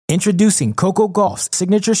Introducing Coco Gauff's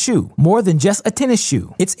signature shoe, more than just a tennis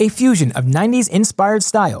shoe. It's a fusion of 90s-inspired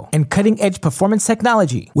style and cutting-edge performance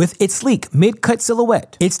technology. With its sleek mid-cut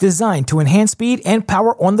silhouette, it's designed to enhance speed and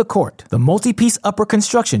power on the court. The multi-piece upper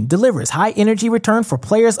construction delivers high-energy return for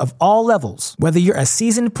players of all levels. Whether you're a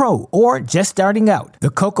seasoned pro or just starting out, the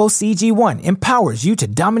Coco CG1 empowers you to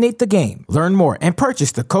dominate the game. Learn more and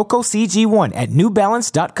purchase the Coco CG1 at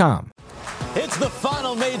NewBalance.com. It's the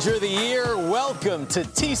final major of the year. Welcome to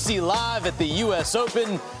TC Live at the U.S.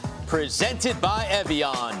 Open, presented by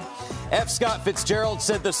Evian. F. Scott Fitzgerald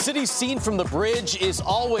said the city seen from the bridge is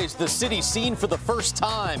always the city seen for the first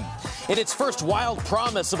time. In its first wild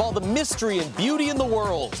promise of all the mystery and beauty in the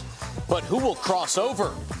world. But who will cross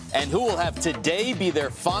over? And who will have today be their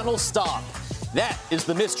final stop? That is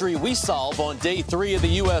the mystery we solve on day 3 of the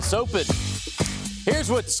U.S. Open.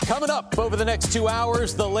 Here's what's coming up over the next 2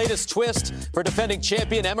 hours. The latest twist for defending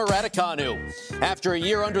champion Emma Raducanu. After a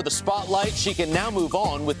year under the spotlight, she can now move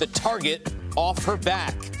on with the target off her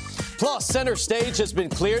back. Plus, center stage has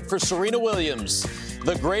been cleared for Serena Williams.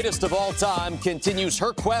 The greatest of all time continues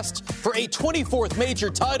her quest for a 24th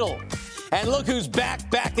major title. And look who's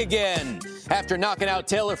back again. After knocking out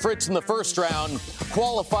Taylor Fritz in the first round,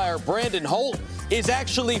 qualifier Brandon Holt is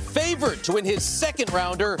actually favored to win his second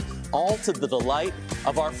rounder, all to the delight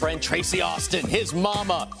of our friend Tracy Austin, his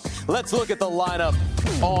mama. Let's look at the lineup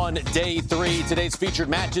on day 3. Today's featured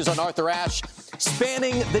matches on Arthur Ashe,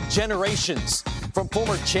 spanning the generations. From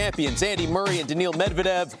former champions Andy Murray and Daniil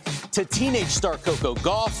Medvedev to teenage star Coco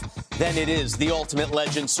Gauff, then it is the ultimate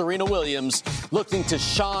legend Serena Williams looking to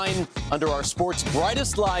shine under our sport's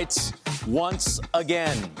brightest lights once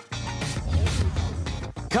again.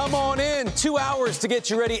 Come on in. 2 hours to get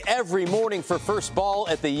you ready every morning for first ball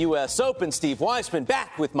at the U.S. Open. Steve Weissman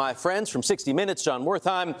back with my friends from 60 Minutes, John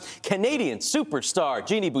Wertheim, Canadian superstar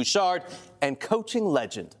Jeannie Bouchard, and coaching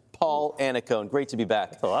legend Paul Annacone. Great to be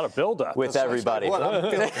back. That's a lot of build-up with everybody.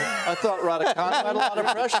 I thought Raducanu had a lot of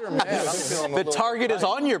pressure, man. I'm feeling the target is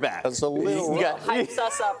on your back. That's a little rough. Hypes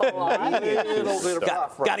us up a lot.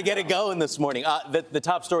 Got to get it going this morning. The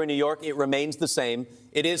top story in New York, it remains the same.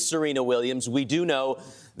 It is Serena Williams. We do know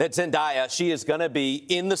that Zendaya, she is going to be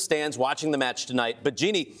in the stands watching the match tonight. But,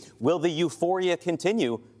 Jeannie, will the euphoria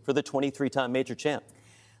continue for the 23-time major champ?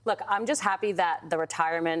 Look, I'm just happy that the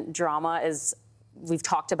retirement drama is... We've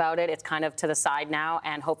talked about it. It's kind of to the side now,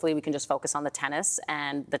 and hopefully we can just focus on the tennis.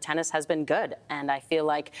 And the tennis has been good. And I feel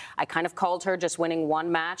like I kind of called her just winning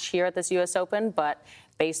one match here at this U.S. Open, but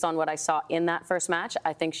based on what I saw in that first match,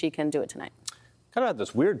 I think she can do it tonight. Kind of had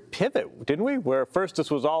this weird pivot, didn't we? Where first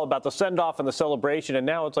this was all about the send-off and the celebration, and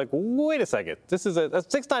now it's like, wait a second. This is a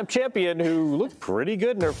six-time champion who looked pretty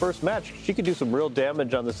good in her first match. She could do some real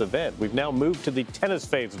damage on this event. We've now moved to the tennis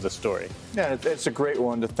phase of the story. Yeah, it's a great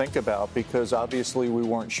one to think about because obviously we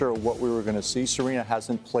weren't sure what we were going to see. Serena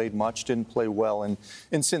hasn't played much, didn't play well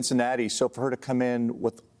in Cincinnati. So for her to come in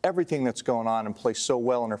with everything that's going on and play so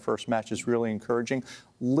well in her first match is really encouraging.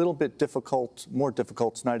 Little bit difficult, more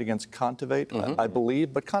difficult tonight against Kontaveit, I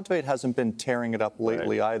believe. But Kontaveit hasn't been tearing it up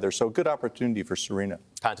lately either. So good opportunity for Serena.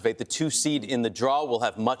 Kontaveit, the 2 seed in the draw. We'll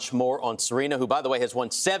have much more on Serena, who, by the way, has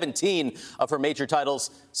won 17 of her major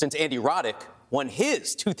titles since Andy Roddick won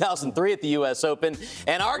his 2003 at the U.S. Open.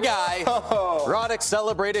 And our guy, Roddick,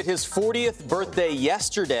 celebrated his 40th birthday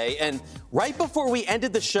yesterday. And right before we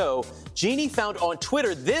ended the show, Jeannie found on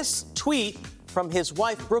Twitter this tweet from his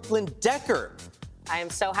wife, Brooklyn Decker. I am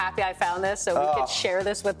so happy I found this so we could share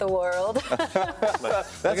this with the world.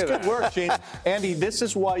 That's good work, Gene. Andy, this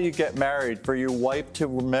is why you get married, for your wife to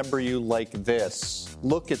remember you like this.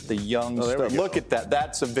 Look at the young stuff. Look at that.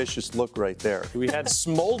 That's a vicious look right there. We had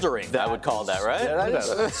smoldering, I would call that, right? Yeah, that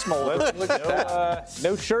is smoldering. Look at that.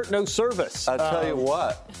 No shirt, no service. I'll tell you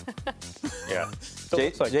what. Yeah.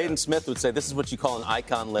 Jaden Smith would say this is what you call an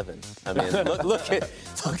icon living. I mean, look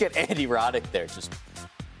at Andy Roddick there, just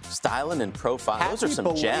styling and profile. Those are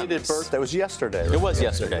some gems. Birthday. It was yesterday. Right? It was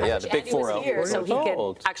yesterday, yeah, the big 4-0. So he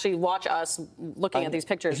could actually watch us looking at these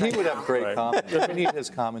pictures. He would have great commentary. We need his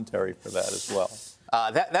commentary for that as well.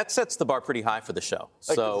 That sets the bar pretty high for the show.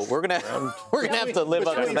 So we're gonna have to live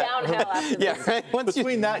up to that. Downhill after this. Yeah, right.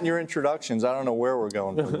 Between that and your introductions, I don't know where we're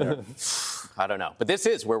going from there. I don't know. But this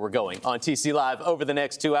is where we're going on TC Live over the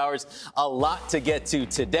next 2 hours. A lot to get to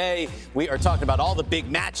today. We are talking about all the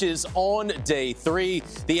big matches on day 3.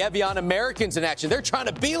 The Evian Americans in action. They're trying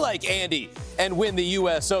to be like Andy and win the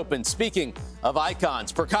U.S. Open. Speaking of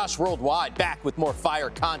icons, Prakash Worldwide back with more fire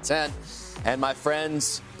content. And my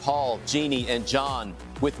friends, Paul, Jeannie, and John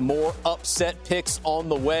with more upset picks on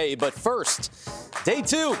the way. But first, day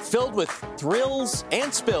 2 filled with thrills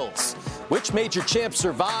and spills. Which major champ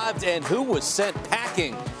survived and who was sent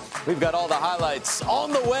packing? We've got all the highlights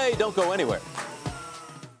on the way. Don't go anywhere.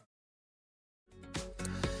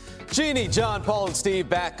 Jeannie, John, Paul, and Steve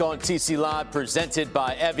back on TC Live, presented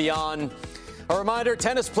by Evian. A reminder,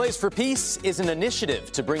 Tennis Plays for Peace is an initiative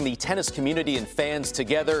to bring the tennis community and fans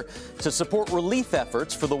together to support relief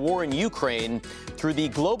efforts for the war in Ukraine through the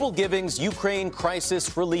Global Giving's Ukraine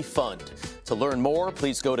Crisis Relief Fund. To learn more,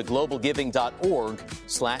 please go to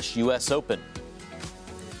globalgiving.org/US Open.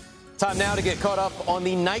 Time now to get caught up on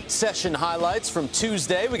the night session highlights from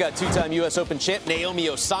Tuesday. We got two-time U.S. Open champ Naomi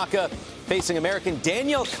Osaka facing American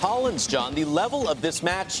Danielle Collins, John. The level of this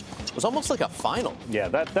match was almost like a final. Yeah,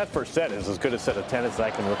 that first set is as good a set of tennis as I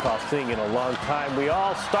can recall seeing in a long time. We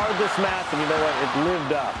all started this match, and you know what? It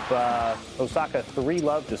lived up. Osaka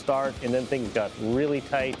 3-love to start, and then things got really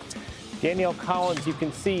tight. Danielle Collins, you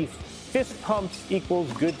can see fist pumps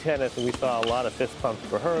equals good tennis, and we saw a lot of fist pumps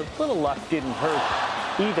for her. A little luck didn't hurt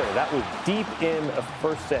either. That was deep in a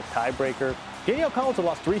first set tiebreaker. Danielle Collins had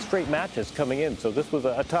lost 3 straight matches coming in, so this was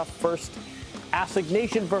a tough first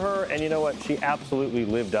assignation for her, and you know what? She absolutely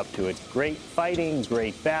lived up to it. Great fighting,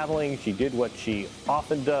 great battling. She did what she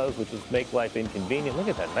often does, which is make life inconvenient. Look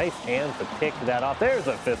at that nice hand to pick that off. There's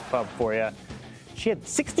a fist pump for you. She had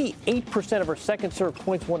 68% of her second serve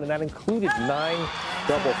points won, and that included 9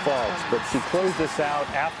 double faults. But she closed this out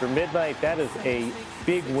after midnight. That is a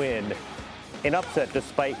big win. An upset,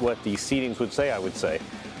 despite what the seedings would say, I would say.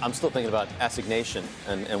 I'm still thinking about assignation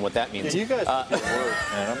and what that means. Yeah, you guys get words,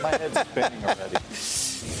 man. My head's spinning already.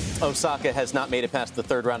 Osaka has not made it past the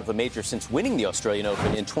third round of a major since winning the Australian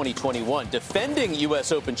Open in 2021. Defending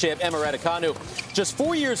U.S. Open champ Emma Raducanu, just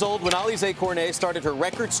 4 years old when Alizé Cornet started her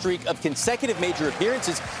record streak of consecutive major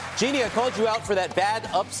appearances. Jeannie, I called you out for that bad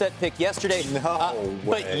upset pick yesterday. No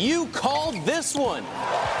way. But you called this one.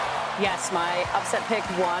 Yes, my upset pick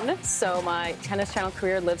won, so my Tennis Channel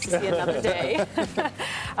career lives to see another day.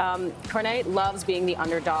 Cornet loves being the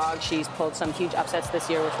underdog. She's pulled some huge upsets this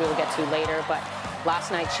year, which we will get to later, but last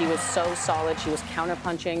night she was so solid. She was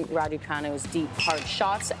counterpunching Raducanu's deep, hard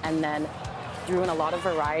shots, and then threw in a lot of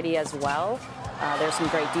variety as well. There's some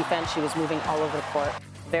great defense. She was moving all over the court,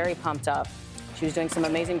 very pumped up. She was doing some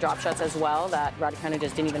amazing drop shots as well that Raducanu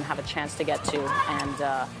just didn't even have a chance to get to, and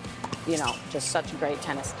just such great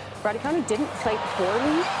tennis. Raducanu didn't play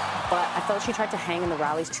poorly, but I felt she tried to hang in the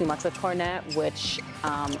rallies too much with Cornet, which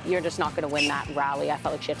you're just not going to win that rally. I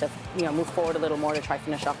felt like she had to, move forward a little more to try to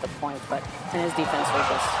finish off the point, but his defense was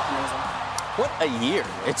just amazing. What a year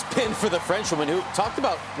it's been for the Frenchwoman who talked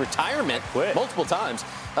about retirement multiple times.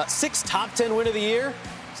 6 top 10 win of the year.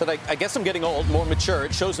 Said, I guess I'm getting old, more mature.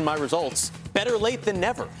 It shows in my results. Better late than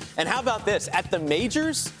never. And how about this? At the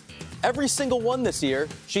majors, every single one this year,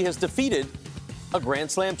 she has defeated a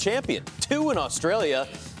Grand Slam champion, 2 in Australia,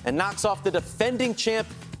 and knocks off the defending champ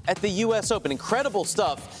at the U.S. Open. Incredible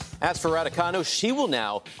stuff. As for Raducanu, she will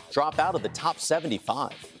now drop out of the top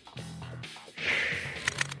 75.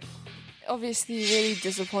 Obviously really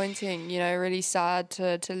disappointing, really sad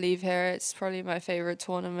to leave here. It's probably my favorite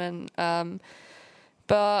tournament.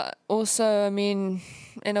 But also, in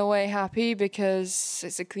a way happy because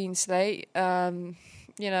it's a clean slate. I'm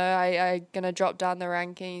going to drop down the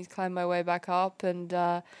rankings, climb my way back up. And,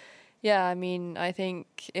 I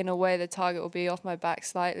think in a way the target will be off my back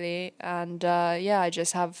slightly. And, I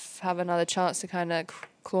just have another chance to kind of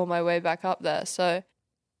claw my way back up there. So.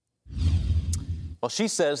 Well, she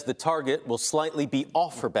says the target will slightly be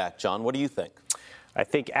off her back. John, what do you think? I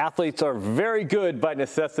think athletes are very good by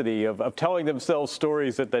necessity of telling themselves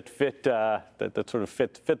stories that fit that sort of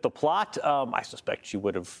fit the plot. I suspect she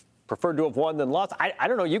would have preferred to have won than lost. I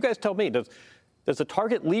don't know. You guys tell me. Does the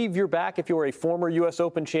target leave your back if you're a former U.S.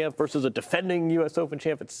 Open champ versus a defending U.S. Open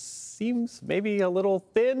champ? It seems maybe a little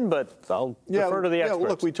thin, but I'll defer to the experts. Yeah,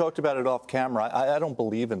 look, we talked about it off camera. I don't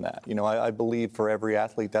believe in that. I believe for every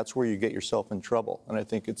athlete, that's where you get yourself in trouble. And I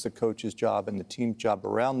think it's the coach's job and the team's job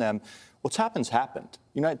around them. What's happened.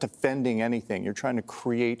 You're not defending anything. You're trying to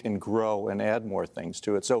create and grow and add more things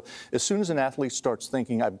to it. So as soon as an athlete starts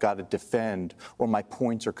thinking, I've got to defend, or my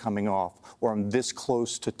points are coming off, or I'm this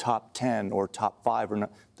close to top 10 or top 5, or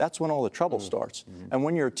not, that's when all the trouble starts. And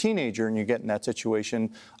when you're a teenager and you get in that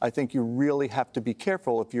situation, I think you really have to be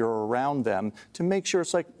careful if you're around them to make sure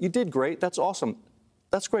it's like, you did great, that's awesome.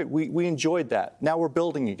 That's great. We enjoyed that. Now we're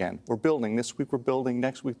building again. We're building. This week we're building.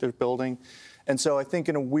 Next week they're building. And so I think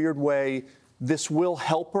in a weird way, this will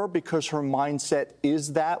help her because her mindset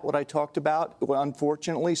is that, what I talked about,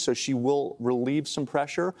 unfortunately. So she will relieve some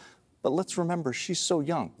pressure. But let's remember, she's so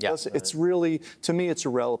young. Yeah. It's really, to me, it's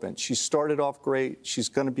irrelevant. She started off great. She's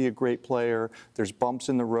going to be a great player. There's bumps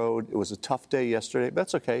in the road. It was a tough day yesterday. But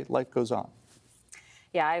that's okay. Life goes on.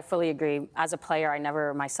 Yeah, I fully agree. As a player, I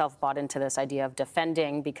never myself bought into this idea of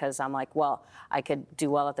defending because I'm like, well, I could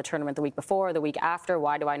do well at the tournament the week before, or the week after.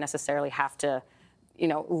 Why do I necessarily have to,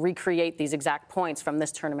 recreate these exact points from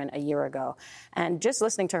this tournament a year ago? And just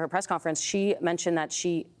listening to her press conference, she mentioned that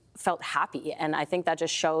she felt happy. And I think that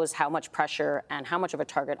just shows how much pressure and how much of a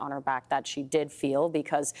target on her back that she did feel,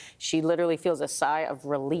 because she literally feels a sigh of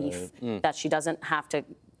relief that she doesn't have to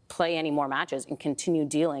play any more matches and continue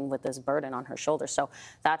dealing with this burden on her shoulders. So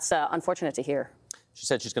that's unfortunate to hear. She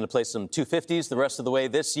said she's going to play some 250s the rest of the way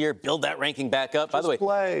this year, build that ranking back up. By the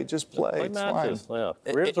way, just play. It's fine. Yeah.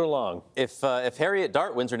 Careers are long. If Harriet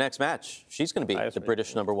Dart wins her next match, she's going to be the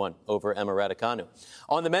British #1 over Emma Raducanu.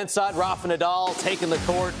 On the men's side, Rafa Nadal taking the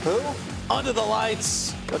court. Who? Under the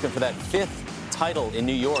lights, looking for that 5th title in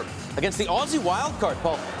New York against the Aussie wildcard,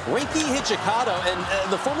 Paul, Rinky Hijikata, and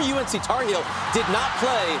the former UNC Tar Heel did not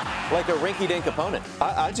play like a rinky-dink opponent.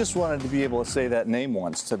 I just wanted to be able to say that name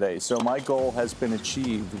once today, so my goal has been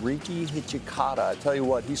achieved. Rinky Hijikata, I tell you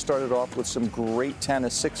what, he started off with some great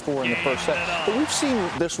tennis, 6-4 in the first set. But we've seen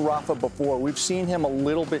this Rafa before. We've seen him a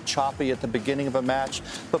little bit choppy at the beginning of a match,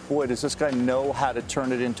 but boy, does this guy know how to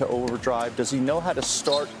turn it into overdrive. Does he know how to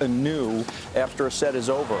start anew after a set is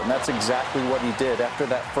over? And that's exactly what he did. After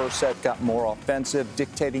that first set, got more offensive,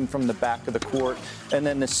 dictating from the back of the court, and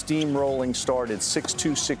then the steamrolling started.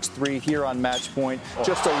 6-2, 6-3 here on match point.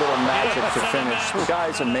 Just a little magic to finish. The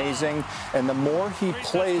guy's amazing, and the more he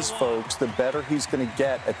plays, folks, the better he's going to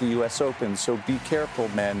get at the U.S. Open. So be careful,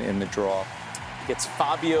 men, in the draw. Gets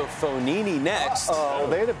Fabio Fognini next. Oh,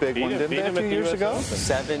 they had a big one, didn't they, a few years ago?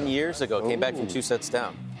 7 years ago. Came back from 2 sets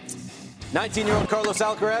down. 19-year-old Carlos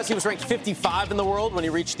Alcaraz, he was ranked 55 in the world when he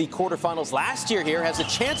reached the quarterfinals last year here. Has a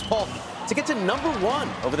chance, Paul, to get to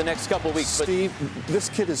 #1 over the next couple of weeks. Steve, this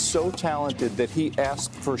kid is so talented that he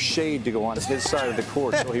asked for shade to go on his side of the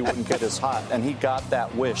court so he wouldn't get as hot, and he got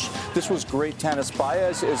that wish. This was great tennis.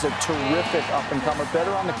 Baez is a terrific up-and-comer,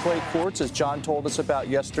 better on the clay courts, as John told us about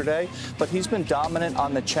yesterday, but he's been dominant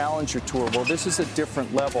on the Challenger Tour. Well, this is a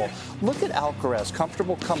different level. Look at Alcaraz,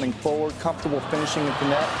 comfortable coming forward, comfortable finishing at the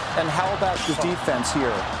net, and how about the defense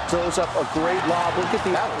here? Throws up a great lob. Look at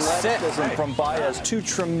the athleticism from Baez. Two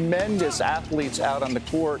tremendous athletes out on the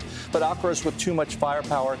court, but Alcaraz with too much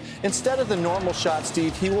firepower. Instead of the normal shot,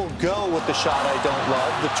 Steve, he will go with the shot I don't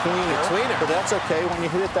love, the tweener. But that's okay. When you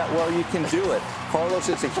hit it that well, you can do it. Carlos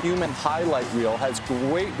is a human highlight reel, has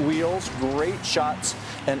great wheels, great shots,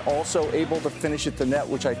 and also able to finish at the net,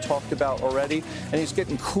 which I talked about already. And he's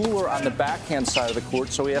getting cooler on the backhand side of the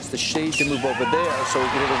court, so he has to shade to move over there so he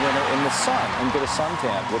can hit a winner in the sun and get a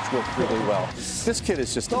suntan, which worked really well. This kid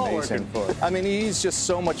is just amazing. I mean, he's just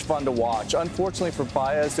so much fun to watch. Unfortunately for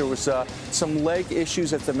Baez, there was some leg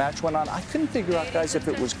issues as the match went on. I couldn't figure out, guys, if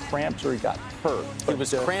it was cramps or he got hurt. He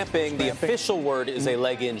was cramping. The official word is a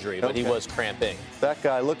leg injury, but he was cramping. That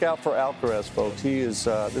guy, look out for Alcaraz, folks. He is,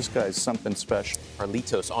 this guy's something special.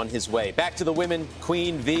 Carlitos on his way. Back to the women,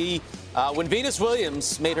 Queen V. When Venus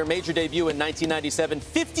Williams made her major debut in 1997,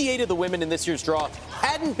 58 of the women in this year's draw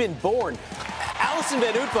hadn't been born. Alison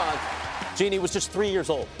Van Uytvanck, Jeannie, was just 3 years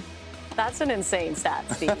old. That's an insane stat,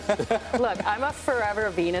 Steve. Look, I'm a forever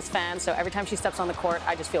Venus fan, so every time she steps on the court,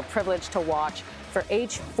 I just feel privileged to watch. For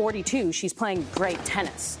age 42, she's playing great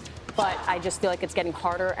tennis. But I just feel like it's getting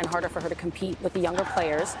harder and harder for her to compete with the younger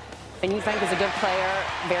players. Van Uytvanck is a good player,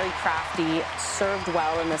 very crafty, served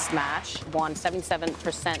well in this match, won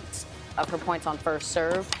 77% of her points on first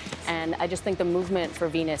serve. And I just think the movement for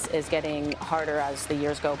Venus is getting harder as the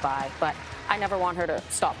years go by. But I never want her to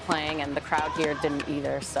stop playing, and the crowd here didn't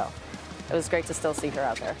either. So it was great to still see her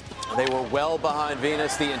out there. They were well behind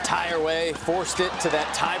Venus the entire way, forced it to that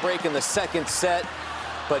tiebreak in the second set,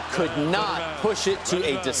 but could not push it to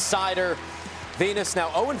a decider. Venus now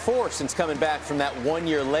 0-4 since coming back from that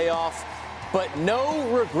one-year layoff, but no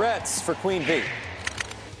regrets for Queen V.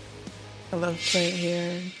 I love playing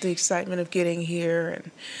here, the excitement of getting here,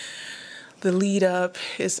 and the lead up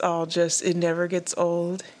is all just, it never gets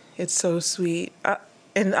old. It's so sweet.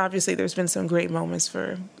 And obviously there's been some great moments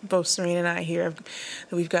for both Serena and I here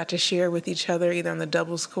that we've got to share with each other, either on the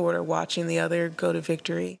doubles court or watching the other go to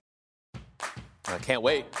victory. I can't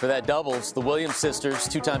wait for that doubles. The Williams sisters,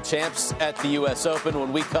 two-time champs at the U.S. Open.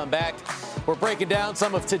 When we come back, we're breaking down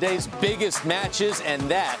some of today's biggest matches, and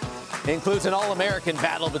that includes an All-American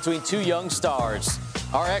battle between two young stars.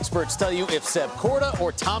 Our experts tell you if Seb Korda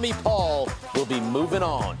or Tommy Paul will be moving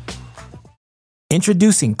on.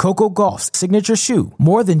 Introducing Coco Gauff's signature shoe,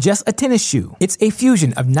 more than just a tennis shoe. It's a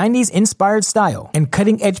fusion of 90s inspired style and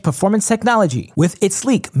cutting-edge performance technology with its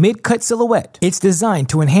sleek mid-cut silhouette. It's designed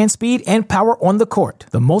to enhance speed and power on the court.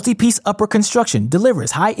 The multi-piece upper construction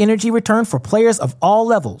delivers high energy return for players of all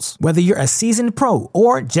levels. Whether you're a seasoned pro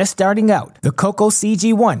or just starting out, the Coco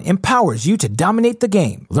CG1 empowers you to dominate the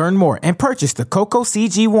game. Learn more and purchase the Coco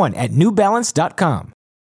CG1 at newbalance.com.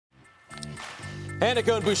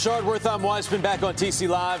 Hanneke and Bouchard, I'm Weissman back on TC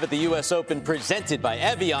Live at the U.S. Open presented by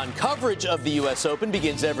Evian. Coverage of the U.S. Open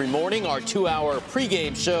begins every morning. Our 2-hour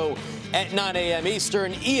pregame show at 9 a.m.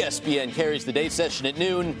 Eastern. ESPN carries the day session at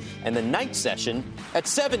noon and the night session at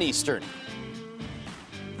 7 Eastern.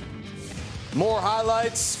 More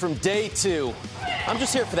highlights from day 2. I'm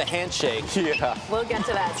just here for the handshake. Yeah. We'll get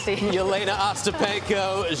to that, Steve. Jelena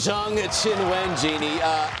Ostapenko, Zhang Qinwen, Jeannie.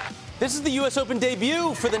 This is the U.S. Open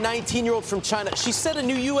debut for the 19-year-old from China. She set a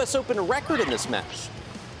new U.S. Open record in this match.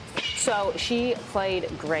 So she played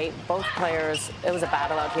great. Both players, it was a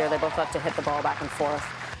battle out here. They both love to hit the ball back and forth.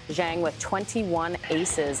 Zhang with 21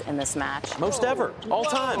 aces in this match. Most ever, all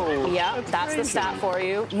time. Yeah, that's the stat for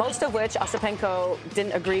you. Most of which Ostapenko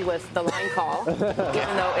didn't agree with the line call, even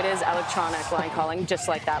though it is electronic line calling, just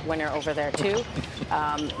like that winner over there, too.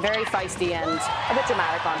 Very feisty and a bit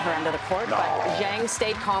dramatic on her end of the court, but Zhang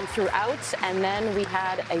stayed calm throughout, and then we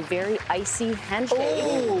had a very icy handshake.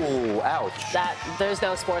 Oh, ouch. There's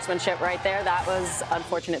no sportsmanship right there. That was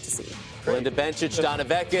unfortunate to see. Linda Bencic, Donna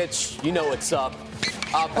Vekic, you know what's up.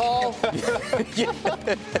 Paul,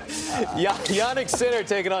 Jannik Sinner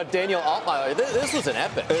taking on Daniel Altmaier. This was an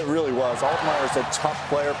epic. It really was. Altmaier's a tough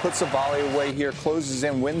player, puts the volley away here, closes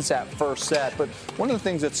in, wins that first set. But one of the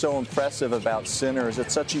things that's so impressive about Sinner is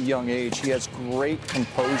at such a young age, he has great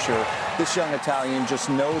composure. This young Italian just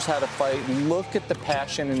knows how to fight. Look at the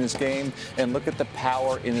passion in his game and look at the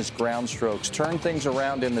power in his ground strokes. Turn things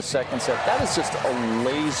around in the second set. That is just a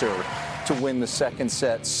laser to win the second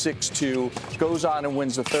set 6-2, goes on and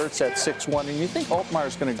wins the third set 6-1, and you think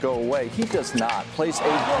Altmaier's going to go away. He does not. Plays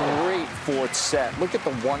a great fourth set. Look at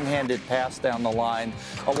the one-handed pass down the line.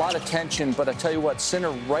 A lot of tension, but I tell you what,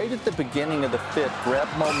 Sinner right at the beginning of the fifth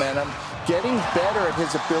grabbed momentum, getting better at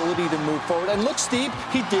his ability to move forward. And look, Steve,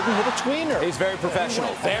 he didn't hit a tweener. He's very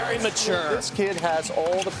professional, very mature. This kid has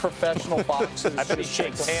all the professional boxes. I bet he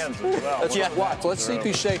shakes hands as well. Watch. Let's see if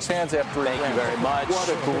he shakes hands after Thank you very much. What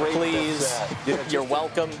a great Please. You're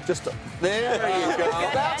welcome. There you go.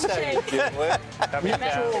 That's how you do it.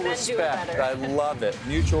 Mutual respect. I love it.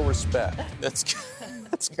 Mutual respect. That's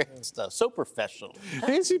great stuff. So professional.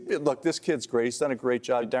 Look, this kid's great. He's done a great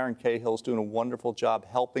job. Darren Cahill's doing a wonderful job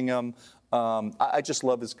helping him. I just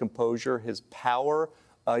love his composure, his power.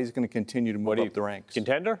 He's going to continue to move up the ranks.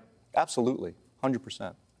 Contender? Absolutely.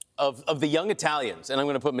 100%. Of the young Italians, and I'm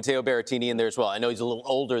going to put Matteo Berrettini in there as well. I know he's a little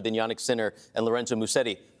older than Jannik Sinner and Lorenzo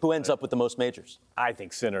Musetti. Who ends up with the most majors? I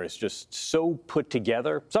think Sinner is just so put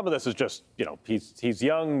together. Some of this is just, he's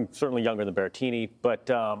young, certainly younger than Berrettini, but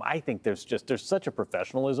I think there's such a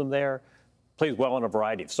professionalism there. Plays well on a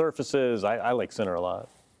variety of surfaces. I like Sinner a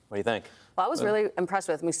lot. What do you think? Well, I was really impressed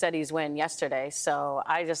with Musetti's win yesterday, so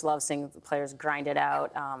I just love seeing the players grind it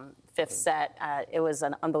out. Fifth set, it was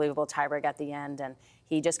an unbelievable tiebreak at the end, and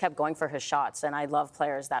he just kept going for his shots. And I love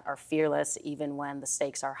players that are fearless even when the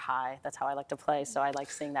stakes are high. That's how I like to play, so I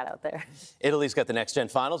like seeing that out there. Italy's got the next-gen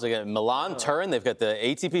finals. They got Milan, Turin. They've got the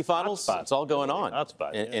ATP finals. It's all going on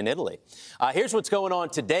in Italy. Here's what's going on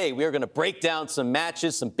today. We are going to break down some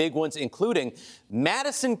matches, some big ones, including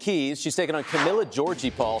Madison Keys. She's taking on Camila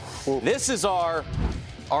Giorgi, Paul. This is our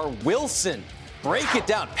Wilson. Break it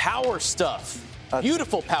down. Power stuff.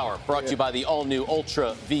 Beautiful power brought to you by the all-new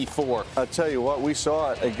Ultra V4. I'll tell you what, we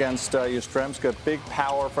saw it against Yastremska. Big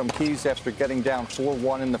power from Keys after getting down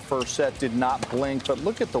 4-1 in the first set. Did not blink, but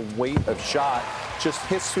look at the weight of shot. Just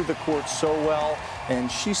hits through the court so well.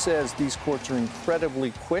 And she says these courts are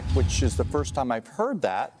incredibly quick, which is the first time I've heard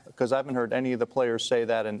that, because I haven't heard any of the players say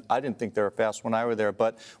that, and I didn't think they were fast when I were there.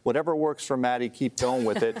 But whatever works for Maddie, keep going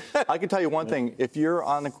with it. I can tell you one thing. If you're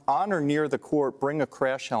on or near the court, bring a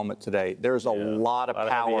crash helmet today. There's a lot of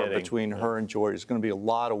power between her and Joy. There's going to be a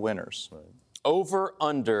lot of winners. Right. Over,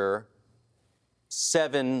 under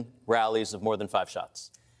 7 rallies of more than 5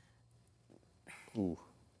 shots. Ooh,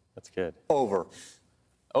 that's good. Over.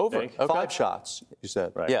 Okay. 5 shots, you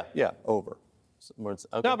said. Right. Yeah, over.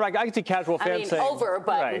 Okay. No, but I can see casual fans saying over,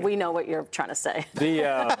 but we know what you're trying to say.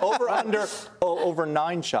 The over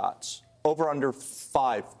 9 shots. Over under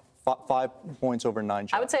 5 points over 9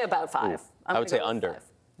 shots. I would say about 5. I would say under.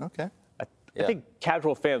 5. Okay. I think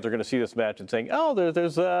casual fans are going to see this match and saying, "Oh,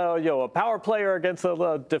 there's a power player against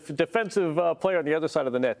a defensive player on the other side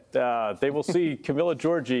of the net." They will see Camila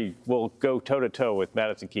Giorgi will go toe-to-toe with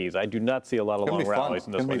Madison Keys. I do not see a lot of long rallies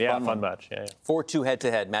in this one. Yeah, fun match. Yeah. 4-2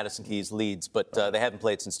 head-to-head. Madison Keys leads, but they haven't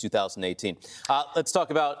played since 2018. Let's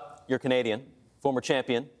talk about your Canadian, former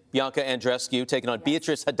champion, Bianca Andreescu, taking on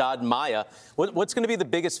Beatriz Haddad-Maia. What's going to be the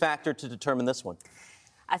biggest factor to determine this one?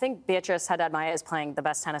 I think Beatriz Haddad-Maia is playing the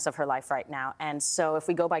best tennis of her life right now. And so if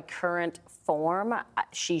we go by current form,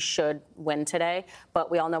 she should win today. But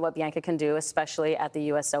we all know what Bianca can do, especially at the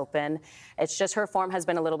U.S. Open. It's just her form has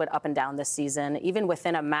been a little bit up and down this season. Even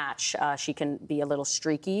within a match, she can be a little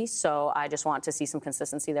streaky. So I just want to see some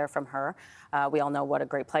consistency there from her. We all know what a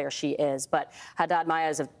great player she is. But Haddad-Maia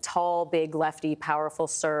is a tall, big lefty, powerful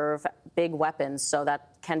serve, big weapons. So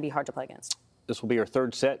that can be hard to play against. This will be her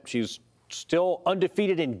third set. She's still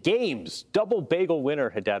undefeated in games. Double bagel winner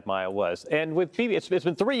Haddad-Maia was. And with Bibi, it's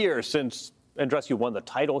been 3 years since Andreescu won the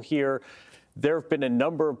title here. There have been a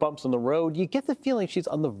number of bumps on the road. You get the feeling she's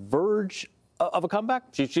on the verge of a comeback.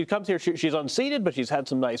 She comes here, she's unseeded, but she's had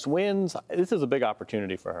some nice wins. This is a big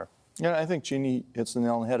opportunity for her. Yeah, I think Jeannie hits the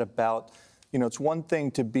nail on the head about, it's one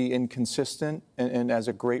thing to be inconsistent and as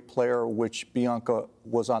a great player, which Bianca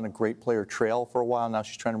was on a great player trail for a while. Now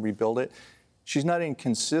she's trying to rebuild it. She's not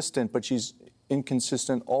inconsistent, but she's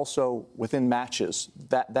inconsistent also within matches.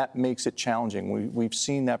 That makes it challenging. We've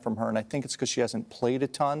seen that from her, and I think it's because she hasn't played a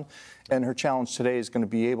ton. And her challenge today is going to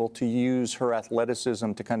be able to use her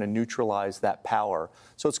athleticism to kind of neutralize that power.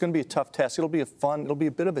 So it's going to be a tough test. It'll be it'll be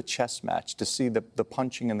a bit of a chess match to see the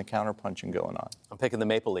punching and the counter punching going on. I'm picking the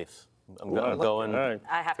Maple Leaf. I'm going. Right.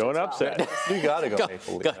 I have to going upset. You got to go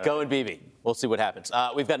Maple Leaf. Going BB. We'll see what happens.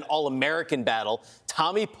 We've got an all-American battle.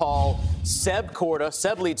 Tommy Paul, Seb Korda.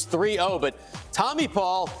 Seb leads 3-0, but Tommy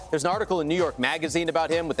Paul, there's an article in New York Magazine about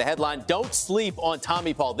him with the headline, "Don't sleep on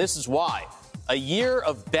Tommy Paul. This is why." A year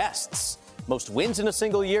of bests. Most wins in a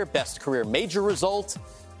single year, best career major result,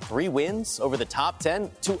 3 wins over the top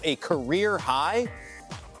 10 to a career high.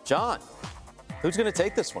 John, who's going to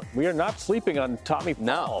take this one? We are not sleeping on Tommy Paul.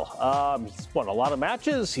 No. He's won a lot of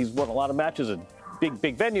matches. He's won a lot of matches at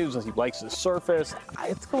big venues. He likes his surface.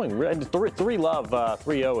 It's going really 3-love,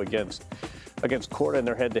 3-0 against Korda in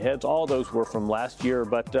their head-to-heads. All those were from last year.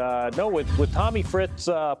 But no, with Tommy Fritz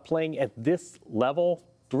playing at this level,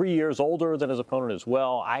 3 years older than his opponent as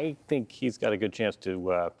well, I think he's got a good chance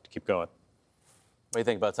to keep going. What do you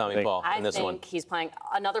think about Tommy Paul in this one? I think he's playing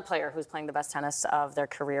another player who's playing the best tennis of their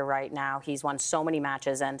career right now. He's won so many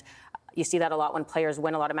matches, and you see that a lot when players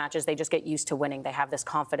win a lot of matches. They just get used to winning. They have this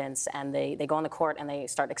confidence, and they go on the court and they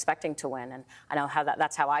start expecting to win. And I know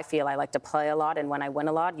that's how I feel. I like to play a lot, and when I win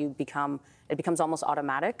a lot, it becomes almost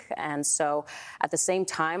automatic. And so at the same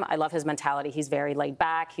time, I love his mentality. He's very laid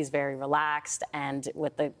back. He's very relaxed. And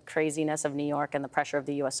with the craziness of New York and the pressure of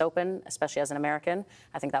the U.S. Open, especially as an American,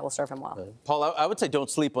 I think that will serve him well. Paul, I would say don't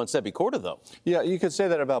sleep on Sebi Korda, though. Yeah, you could say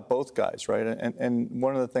that about both guys, right? And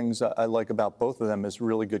one of the things I like about both of them is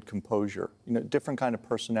really good composure. Different kind of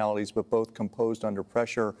personalities, but both composed under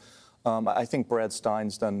pressure. I think Brad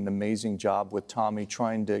Stein's done an amazing job with Tommy,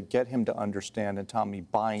 trying to get him to understand and Tommy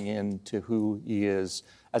buying into who he is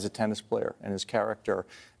as a tennis player and his character.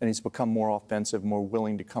 And he's become more offensive, more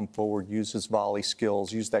willing to come forward, use his volley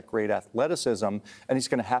skills, use that great athleticism. And he's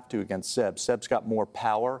going to have to against Seb. Seb's got more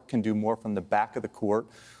power, can do more from the back of the court.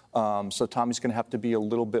 So Tommy's going to have to be a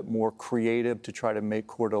little bit more creative to try to make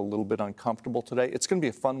Korda a little bit uncomfortable today. It's going to be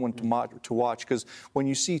a fun one to watch because when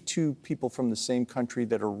you see two people from the same country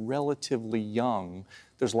that are relatively young,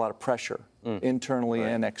 there's a lot of pressure internally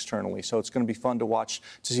and externally. So it's going to be fun to watch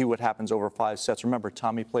to see what happens over 5 sets. Remember,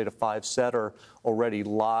 Tommy played a 5-setter already. A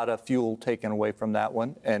lot of fuel taken away from that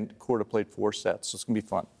one, and Korda played 4 sets. So it's going to be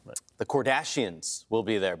fun. The Kardashians will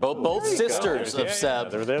be there. Both sisters of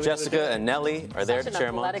Seb, Jessica and Nellie, are there to cheer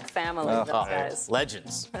him on. Such an athletic family, those guys.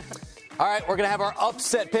 Legends. All right, we're going to have our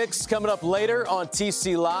upset picks coming up later on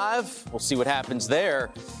TC Live. We'll see what happens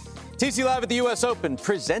there. TC Live at the U.S. Open,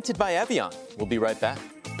 presented by Evian. We'll be right back.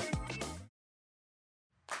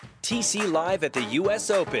 TC Live at the U.S.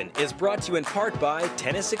 Open is brought to you in part by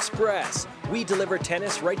Tennis Express. We deliver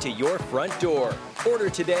tennis right to your front door. Order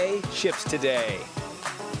today, ships today.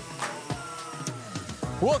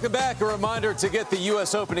 Welcome back. A reminder to get the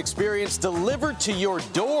U.S. Open experience delivered to your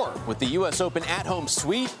door with the U.S. Open at-home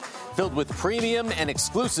suite filled with premium and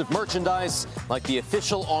exclusive merchandise like the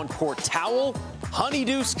official on-court towel,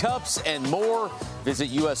 Honeydews cups, and more.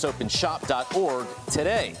 Visit usopenshop.org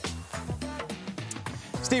today.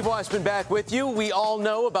 Steve Weissman back with you. We all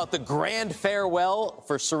know about the grand farewell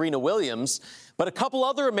for Serena Williams, But a couple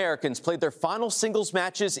other Americans played their final singles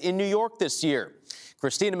matches in New York this year.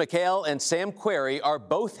 Christina McHale and Sam Querrey are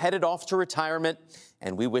both headed off to retirement,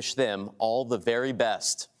 and we wish them all the very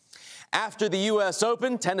best. After the U.S.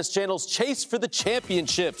 Open, Tennis Channel's Chase for the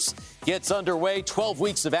Championships gets underway. 12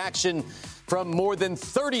 weeks of action from more than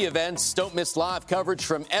 30 events. Don't miss live coverage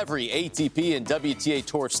from every ATP and WTA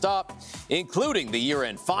Tour stop, including the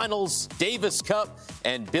year-end finals, Davis Cup,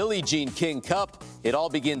 and Billie Jean King Cup. It all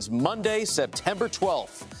begins Monday, September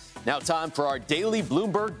 12th. Now time for our daily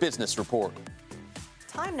Bloomberg Business Report.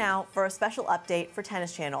 Time now for a special update for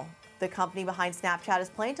Tennis Channel. The company behind Snapchat is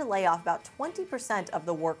planning to lay off about 20% of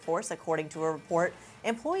the workforce, according to a report.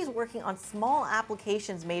 Employees working on small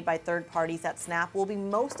applications made by third parties at Snap will be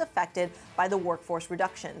most affected by the workforce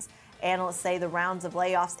reductions. Analysts say the rounds of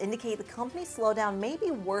layoffs indicate the company's slowdown may be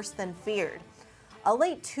worse than feared. A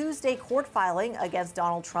late Tuesday court filing against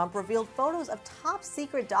Donald Trump revealed photos of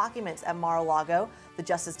top-secret documents at Mar-a-Lago. The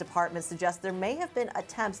Justice Department suggests there may have been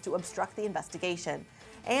attempts to obstruct the investigation.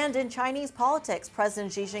 And in Chinese politics,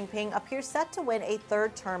 President Xi Jinping appears set to win a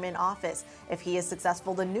third term in office. If he is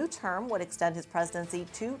successful, the new term would extend his presidency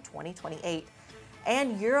to 2028.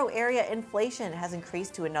 And euro area inflation has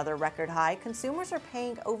increased to another record high. Consumers are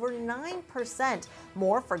paying over 9%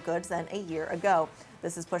 more for goods than a year ago.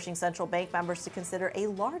 This is pushing central bank members to consider a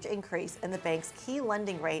large increase in the bank's key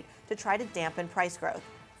lending rate to try to dampen price growth.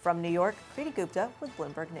 From New York, Kriti Gupta with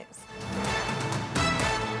Bloomberg News.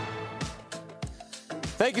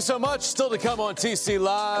 Thank you so much. Still to come on TC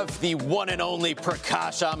Live, the one and only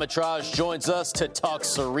Prakash Amritraj joins us to talk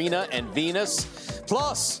Serena and Venus.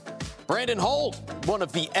 Plus, Brandon Holt, one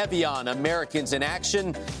of the Evian Americans in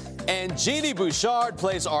action. And Jeannie Bouchard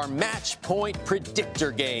plays our match point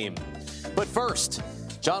predictor game. But first,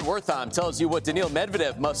 John Wertheim tells you what Daniil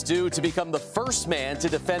Medvedev must do to become the first man to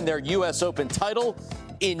defend their U.S. Open title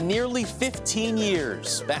in nearly 15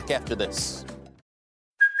 years. Back after this.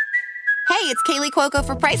 Hey, it's Kaylee Cuoco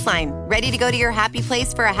for Priceline. Ready to go to your happy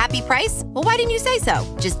place for a happy price? Well, why didn't you say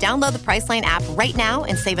so? Just download the Priceline app right now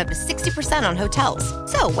and save up to 60% on hotels.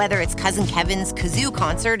 So whether it's Cousin Kevin's Kazoo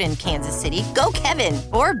Concert in Kansas City, go Kevin,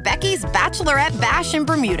 or Becky's Bachelorette Bash in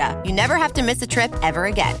Bermuda, you never have to miss a trip ever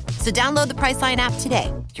again. So download the Priceline app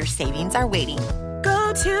today. Your savings are waiting.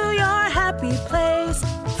 Go to your happy place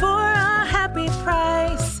for a happy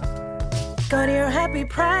price. Go to your happy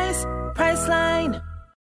price, Priceline.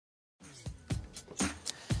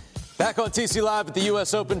 Back on TC Live at the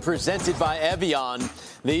U.S. Open presented by Evian.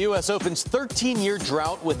 The U.S. Open's 13-year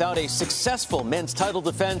drought without a successful men's title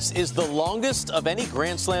defense is the longest of any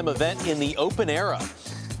Grand Slam event in the Open era.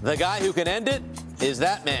 The guy who can end it is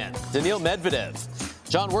that man, Daniil Medvedev.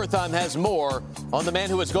 John Wertheim has more on the man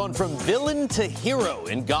who has gone from villain to hero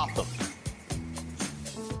in Gotham.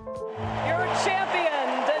 Your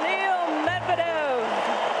champion, Daniil Medvedev.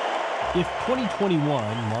 If 2021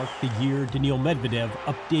 marked the year Daniil Medvedev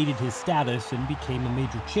updated his status and became a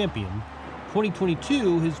major champion,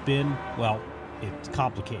 2022 has been, well, it's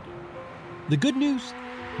complicated. The good news?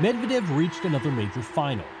 Medvedev reached another major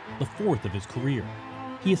final, the fourth of his career.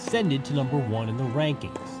 He ascended to number one in the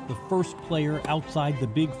rankings, the first player outside the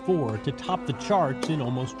Big Four to top the charts in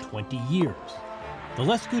almost 20 years. The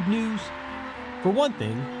less good news? For one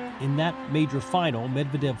thing, in that major final,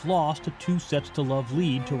 Medvedev lost a 2-sets-to-love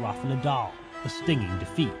lead to Rafa Nadal, a stinging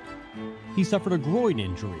defeat. He suffered a groin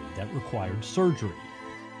injury that required surgery,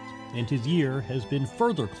 and his year has been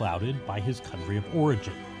further clouded by his country of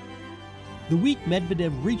origin. The week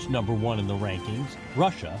Medvedev reached number one in the rankings,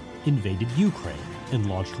 Russia invaded Ukraine and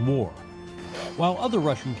launched war. While other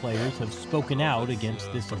Russian players have spoken out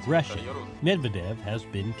against this aggression, Medvedev has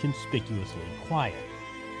been conspicuously quiet.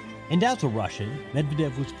 And as a Russian,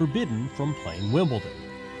 Medvedev was forbidden from playing Wimbledon.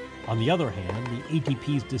 On the other hand, the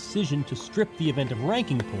ATP's decision to strip the event of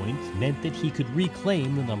ranking points meant that he could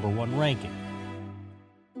reclaim the number one ranking.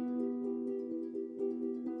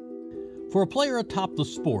 For a player atop the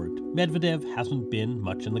sport, Medvedev hasn't been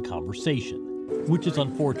much in the conversation, which is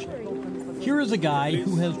unfortunate. Here is a guy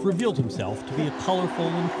who has revealed himself to be a colorful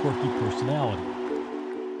and quirky personality.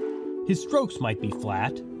 His strokes might be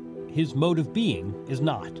flat, his mode of being is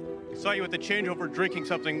not. Saw you at the changeover drinking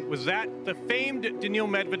something. Was that the famed Daniil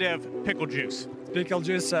Medvedev pickle juice? Pickle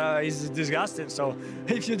juice is disgusting, so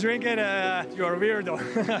if you drink it, you're a weirdo.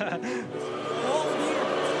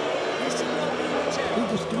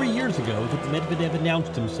 It was 3 years ago that Medvedev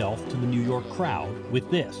announced himself to the New York crowd with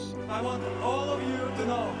this. I want all of you to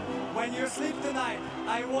know, when you sleep tonight,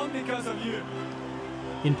 I won because of you.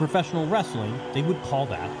 In professional wrestling, they would call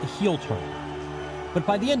that a heel turn. But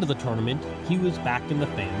by the end of the tournament, he was back in the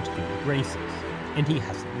fans' good graces, and he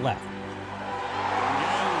hasn't left.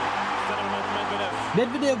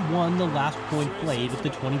 Medvedev won the last point played at the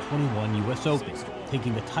 2021 U.S. Open,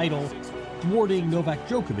 taking the title, thwarting Novak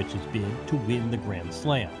Djokovic's bid to win the Grand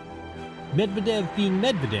Slam. Medvedev being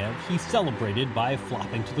Medvedev, he celebrated by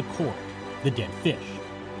flopping to the court, the dead fish.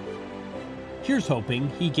 Here's hoping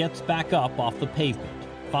he gets back up off the pavement,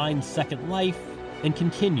 finds second life, and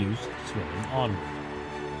continues swimming onward.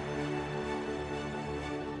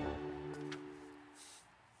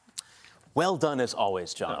 Well done as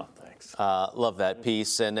always, John. Oh, thanks. Love that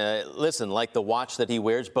piece. And listen, like the watch that he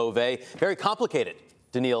wears, Beauvais, very complicated.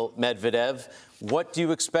 Daniil Medvedev. What do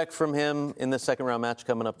you expect from him in the second round match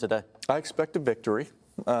coming up today? I expect a victory.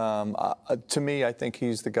 To me, I think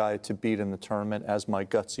he's the guy to beat in the tournament, as my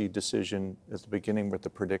gutsy decision at the beginning with the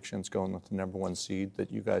predictions going with the number one seed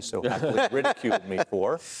that you guys so happily ridiculed me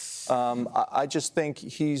for. I just think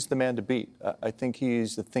he's the man to beat. I think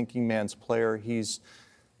he's the thinking man's player. He's,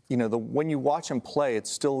 you know, when you watch him play,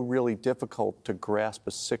 it's still really difficult to grasp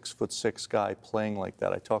a 6'6" guy playing like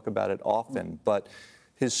that. I talk about it often, but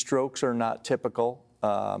his strokes are not typical.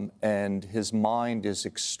 And his mind is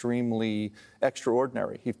extremely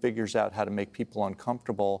extraordinary. He figures out how to make people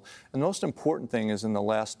uncomfortable. And the most important thing is in the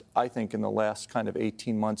last kind of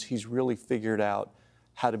 18 months, he's really figured out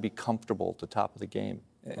how to be comfortable at the top of the game.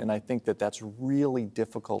 And I think that that's really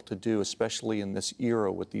difficult to do, especially in this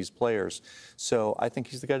era with these players. So I think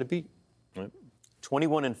he's the guy to beat.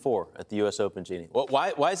 21-4 at the U.S. Open, Jeannie. Well,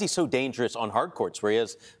 why is he so dangerous on hard courts where he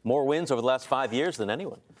has more wins over the last 5 years than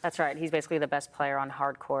anyone? That's right. He's basically the best player on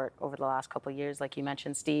hard court over the last couple of years, like you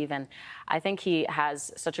mentioned, Steve. And I think he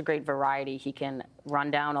has such a great variety. He can run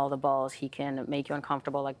down all the balls. He can make you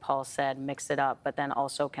uncomfortable, like Paul said, mix it up, but then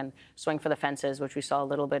also can swing for the fences, which we saw a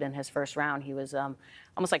little bit in his first round. He was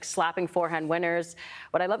almost like slapping forehand winners.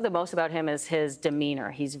 What I love the most about him is his demeanor.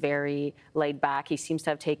 He's very laid back. He seems to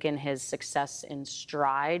have taken his success in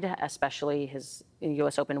stride, especially his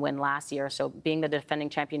U.S. Open win last year. So being the defending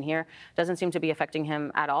champion here doesn't seem to be affecting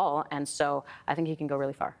him at all. And so I think he can go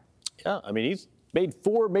really far. Yeah, I mean, he's made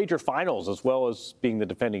 4 major finals as well as being the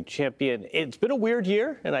defending champion. It's been a weird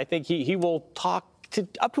year, and I think he will talk to,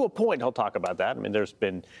 up to a point, he'll talk about that. I mean, there's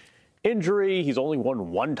been injury. He's only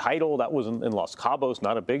won 1 title. That was in Los Cabos,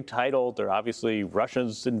 not a big title. There obviously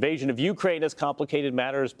Russia's invasion of Ukraine has complicated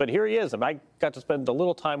matters, but here he is. And I got to spend a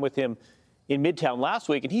little time with him in Midtown last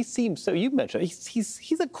week, and he seems, so you mentioned,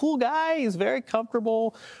 he's a cool guy. He's very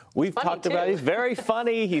comfortable. We've talked about he's very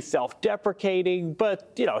funny. He's self-deprecating,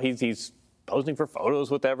 but, you know, he's posing for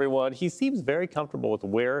photos with everyone. He seems very comfortable with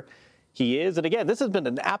where he is. And again, this has been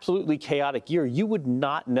an absolutely chaotic year. You would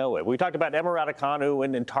not know it. We talked about Emma Raducanu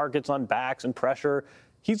and targets on backs and pressure.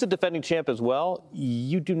 He's a defending champ as well.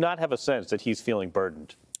 You do not have a sense that he's feeling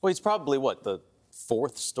burdened. Well, he's probably, the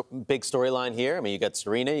 4th big storyline here? I mean, you got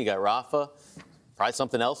Serena, you got Rafa. Probably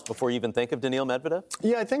something else before you even think of Daniil Medvedev?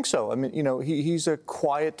 Yeah, I think so. I mean, you know, he's a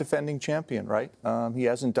quiet defending champion, right? He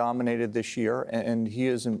hasn't dominated this year, and he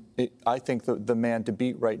isn't, I think, the man to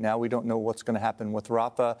beat right now. We don't know what's going to happen with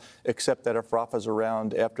Rafa, except that if Rafa's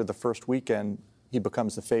around after the first weekend, he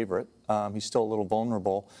becomes the favorite. He's still a little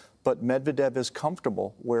vulnerable. But Medvedev is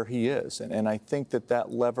comfortable where he is. And I think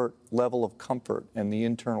that level of comfort and the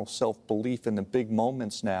internal self-belief in the big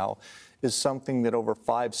moments now is something that over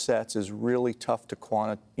 5 sets is really tough to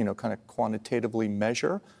kind of quantitatively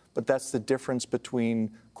measure. But that's the difference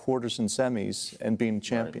between quarters and semis and being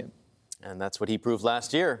champion. Right. And that's what he proved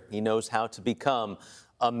last year. He knows how to become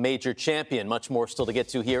a major champion. Much more still to get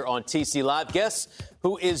to here on TC Live. Guess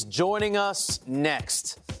who is joining us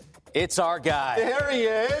next? It's our guy. There he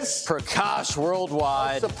is. Prakash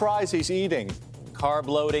Worldwide. I'm surprised he's eating. Carb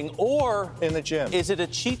loading, or in the gym. Is it a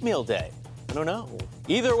cheat meal day? I don't know.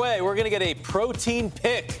 Either way, we're going to get a protein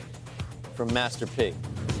pick from Master P.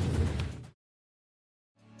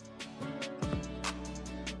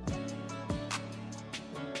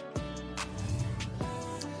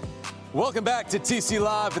 Welcome back to TC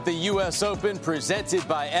Live at the U.S. Open, presented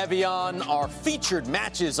by Evian. Our featured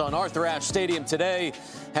matches on Arthur Ashe Stadium today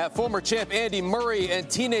have former champ Andy Murray and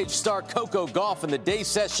teenage star Coco Gauff in the day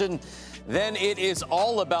session. Then it is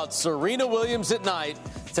all about Serena Williams at night,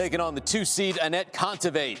 taking on the 2-seed Anett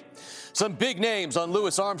Kontaveit. Some big names on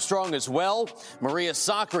Louis Armstrong as well. Maria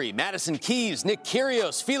Sakkari, Madison Keys, Nick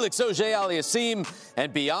Kyrgios, Felix Auger-Aliassime,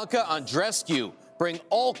 and Bianca Andreescu bring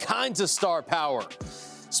all kinds of star power.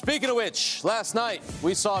 Speaking of which, last night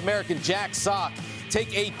we saw American Jack Sock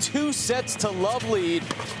take a 2-sets-to-love lead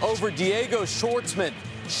over Diego Schwartzman.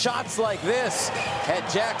 Shots like this had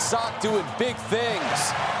Jack Sock doing big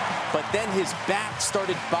things, but then his back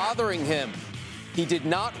started bothering him. He did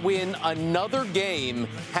not win another game,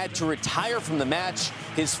 had to retire from the match,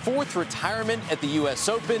 his 4th retirement at the U.S.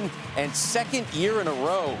 Open, and 2nd year in a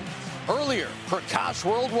row. Earlier, Prakash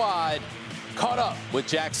Worldwide caught up with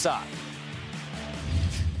Jack Sock.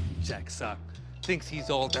 Jack Sock thinks he's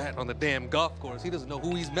all that on the damn golf course. He doesn't know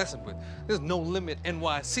who he's messing with. There's no limit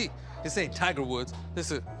NYC. This ain't Tiger Woods.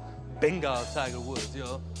 This is Bengal Tiger Woods,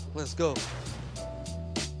 yo. Let's go.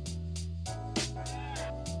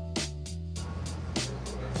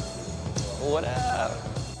 What up?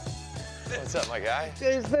 What's up, my guy?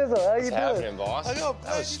 Hey, Sizzle, how you What's doing? happening, boss? I know,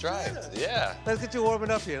 That was striped. Yeah. Let's get you warming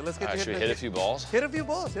up here. Let's get you Actually, hit a few balls. Hit a few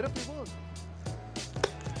balls. Hit a few balls.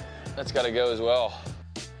 That's got to go as well.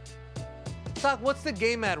 Sock, what's the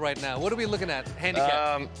game at right now? What are we looking at?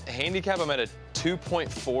 Handicap? Handicap, I'm at a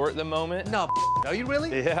 2.4 at the moment. No, are you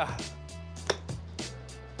really? Yeah.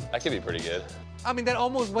 That could be pretty good. I mean, that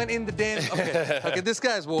almost went in the damn... Okay, okay, this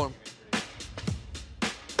guy's warm.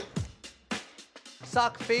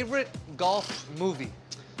 Sock, favorite golf movie?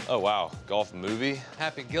 Oh, wow. Golf movie?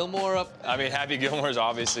 Happy Gilmore up. I mean, Happy Gilmore's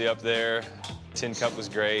obviously up there. Tin Cup was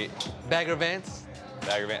great. Bagger Vance?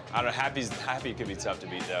 Bagger Vance. I don't know. Happy could be tough to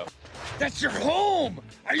beat, though. That's your home!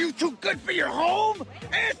 Are you too good for your home?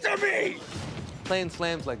 Answer me! Playing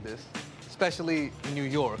slams like this, especially in New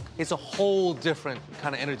York, it's a whole different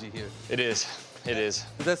kind of energy here. It is. It is.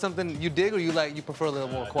 Is that something you dig or you prefer a little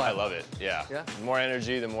more quiet? I love it, yeah. Yeah? The more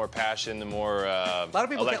energy, the more passion, the more a lot of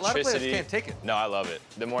people electricity. a lot of players can't take it. No, I love it.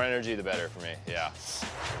 The more energy, the better for me, yeah.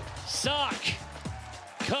 Sock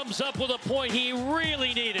comes up with a point he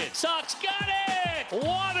really needed. Sock's got it!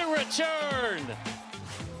 What a return!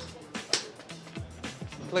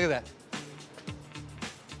 Look at that.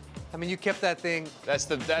 I mean, you kept that thing. That's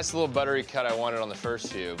the little buttery cut I wanted on the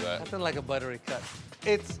first few, but. Nothing like a buttery cut.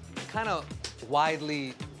 It's kind of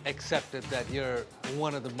widely accepted that you're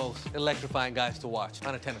one of the most electrifying guys to watch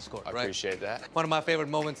on a tennis court, right? I appreciate that. One of my favorite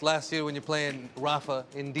moments last year when you're playing Rafa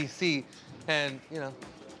in DC, and, you know,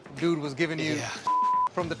 dude was giving you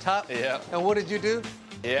from the top. Yeah. And what did you do?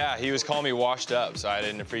 Yeah, he was calling me washed up, so I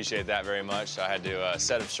didn't appreciate that very much. So I had to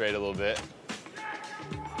set him straight a little bit.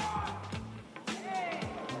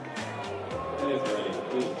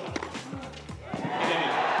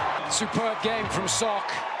 Superb game from Sock.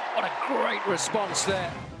 What a great response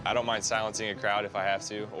there. I don't mind silencing a crowd if I have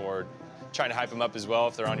to, or trying to hype them up as well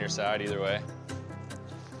if they're on your side, either way.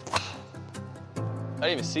 I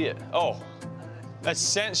didn't even see it. Oh, that's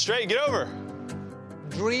sent straight. Get over.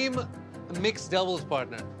 Dream mixed doubles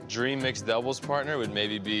partner. Dream mixed doubles partner would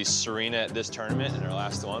maybe be Serena at this tournament, and her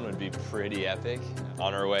last one would be pretty epic.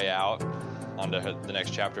 On her way out, onto the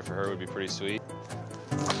next chapter for her would be pretty sweet.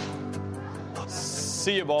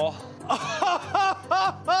 See ya, ball.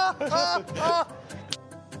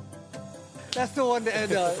 That's the one to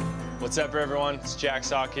end on. What's up, everyone? It's Jack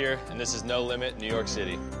Sock here, and this is No Limit, New York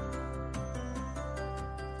City.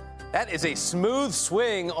 That is a smooth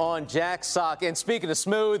swing on Jack Sock. And speaking of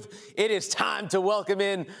smooth, it is time to welcome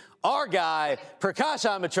in our guy, Prakash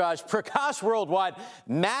Amritraj, Prakash Worldwide,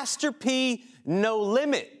 Master P, No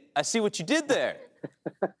Limit. I see what you did there.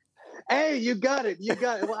 Hey, you got it. You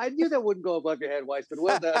got it. Well, I knew that wouldn't go above your head, Weissman.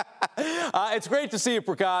 Well done. It's great to see you,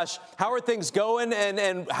 Prakash. How are things going,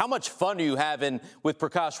 and how much fun are you having with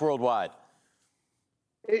Prakash Worldwide?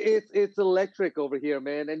 It's electric over here,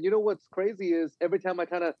 man. And you know what's crazy is every time I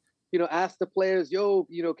kind of, ask the players,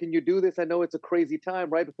 can you do this? I know it's a crazy time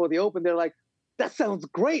right before the Open. They're like, that sounds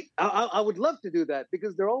great. I would love to do that,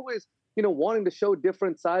 because they're always, wanting to show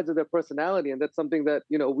different sides of their personality. And that's something that,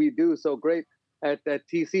 we do so great at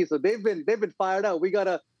TC. So they've been fired out. We got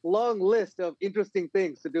a long list of interesting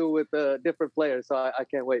things to do with different players. So I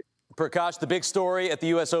can't wait. Prakash, the big story at the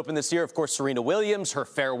U.S. Open this year, of course, Serena Williams, her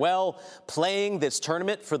farewell, playing this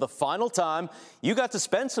tournament for the final time. You got to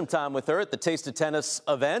spend some time with her at the Taste of Tennis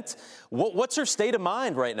event. What's her state of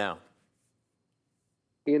mind right now?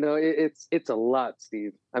 It's a lot,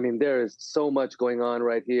 Steve. I mean, there is so much going on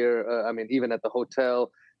right here. Even at the hotel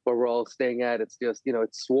where we're all staying at, it's just,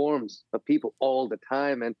 it swarms of people all the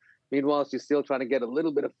time. And meanwhile, she's still trying to get a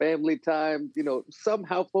little bit of family time,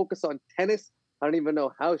 somehow focus on tennis. I don't even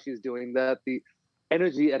know how she's doing that. The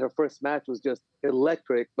energy at her first match was just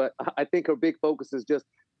electric, but I think her big focus is just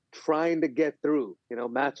trying to get through,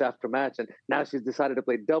 match after match. And now she's decided to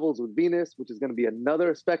play doubles with Venus, which is going to be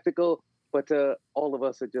another spectacle. But all of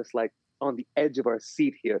us are just like on the edge of our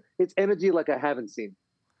seat here. It's energy like I haven't seen.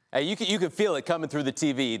 Hey, you can feel it coming through the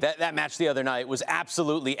TV. That match the other night was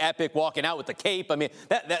absolutely epic, walking out with the cape. I mean,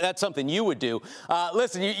 that's something you would do.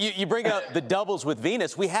 Listen, you bring up the doubles with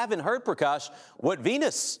Venus. We haven't heard, Prakash,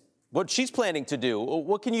 what she's planning to do.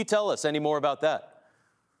 What can you tell us any more about that?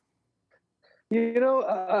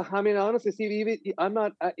 I mean, honestly, Steve, I'm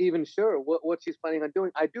not even sure what she's planning on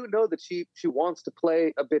doing. I do know that she wants to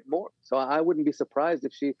play a bit more. So I wouldn't be surprised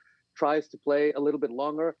if she tries to play a little bit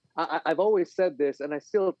longer. I've always said this, and I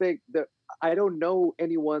still think that I don't know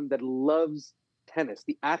anyone that loves tennis,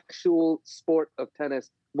 the actual sport of tennis,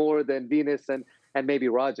 more than Venus and maybe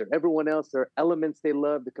Roger. Everyone else, there are elements they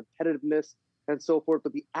love, the competitiveness and so forth.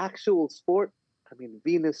 But the actual sport, I mean,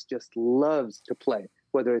 Venus just loves to play,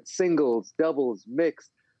 whether it's singles, doubles,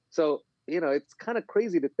 mixed. So, it's kind of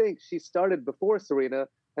crazy to think she started before Serena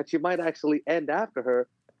and she might actually end after her.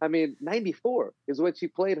 I mean, 94 is when she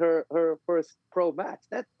played her first pro match.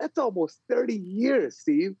 That's almost 30 years,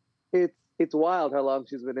 Steve. It's wild how long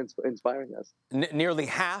she's been inspiring us. Nearly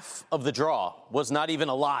half of the draw was not even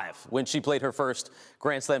alive when she played her first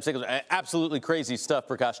Grand Slam singles. Absolutely crazy stuff,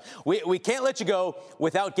 Prakash. We can't let you go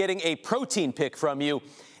without getting a protein pick from you.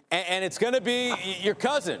 And it's going to be your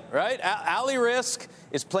cousin, right? Ali Risk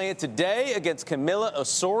is playing today against Camila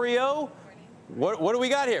Osorio. What do we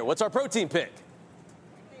got here? What's our protein pick?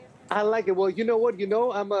 I like it. Well, you know what?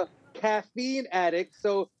 I'm a caffeine addict.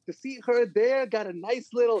 So to see her there, got a nice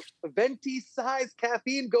little venti-sized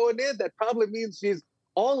caffeine going in. That probably means she's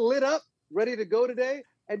all lit up, ready to go today.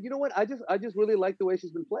 And you know what? I just really like the way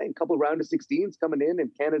she's been playing. Couple round of 16s coming in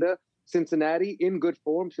Canada, Cincinnati, in good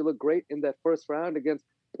form. She looked great in that first round against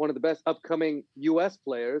one of the best upcoming U.S.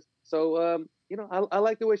 players. So, I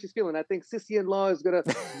like the way she's feeling. I think Sissy Law is going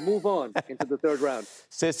to move on into the third round.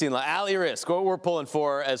 Sissy Law, Ali Risk, what we're pulling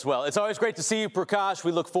for as well. It's always great to see you, Prakash.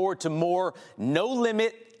 We look forward to more No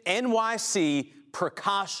Limit NYC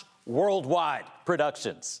Prakash Worldwide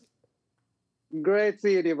Productions. Great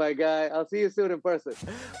seeing you, my guy. I'll see you soon in person.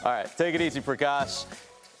 All right, take it easy, Prakash.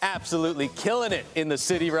 Absolutely killing it in the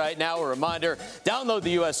city right now. A reminder, download the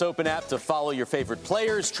U.S. Open app to follow your favorite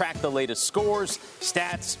players, track the latest scores,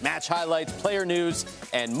 stats, match highlights, player news,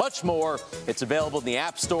 and much more. It's available in the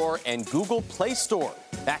App Store and Google Play Store.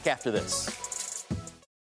 Back after this.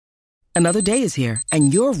 Another day is here,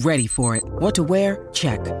 and you're ready for it. What to wear?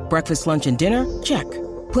 Check. Breakfast, lunch, and dinner? Check.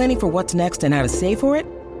 Planning for what's next and how to save for it?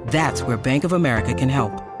 That's where Bank of America can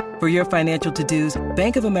help. For your financial to-dos,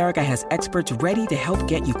 Bank of America has experts ready to help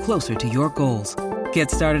get you closer to your goals.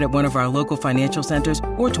 Get started at one of our local financial centers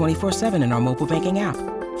or 24/7 in our mobile banking app.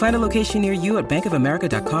 Find a location near you at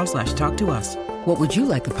bankofamerica.com/talktous. What would you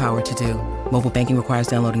like the power to do? Mobile banking requires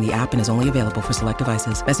downloading the app and is only available for select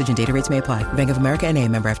devices. Message and data rates may apply. Bank of America N.A.,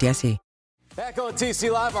 member FDIC. Back on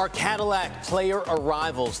TC Live, our Cadillac player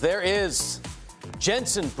arrivals. There is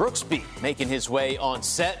Jenson Brooksby making his way on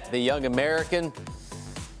set, the young American.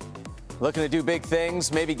 Looking to do big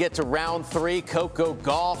things, maybe get to round 3. Coco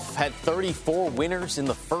Gauff had 34 winners in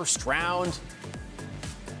the first round.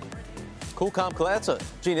 Cool comp. That's a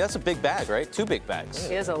big bag, right? 2 big bags.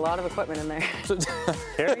 She has a lot of equipment in there.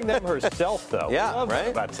 Carrying them herself, though. Yeah, love right?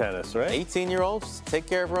 About tennis, right? 18-year-olds take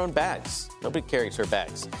care of her own bags. Nobody carries her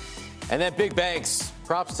bags. And then big bags.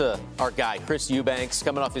 Props to our guy, Chris Eubanks,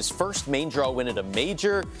 coming off his first main draw win at a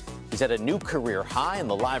major. He's at a new career high in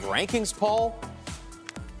the live rankings poll.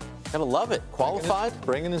 Gotta love it. Qualified.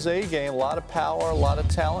 Bringing his A game. A lot of power, a lot of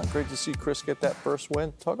talent. Great to see Chris get that first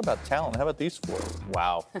win. Talk about talent. How about these 4?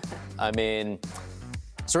 Wow. I mean,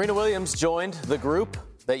 Serena Williams joined the group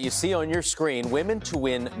that you see on your screen. Women to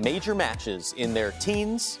win major matches in their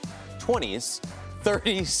teens, 20s,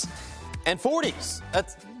 30s, and 40s.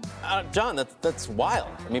 That's, John, that's wild.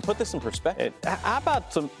 I mean, put this in perspective. How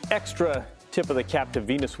about some extra tip of the cap to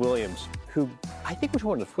Venus Williams, who I think was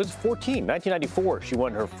 14, 1994. She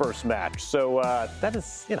won her first match. So that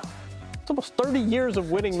is, it's almost 30 years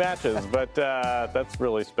of winning matches, but that's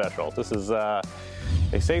really special. This is,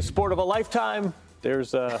 they say, sport of a lifetime.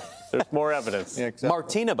 There's more evidence. Yeah, exactly.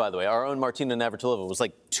 Martina, by the way, our own Martina Navratilova, was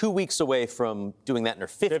like 2 weeks away from doing that in her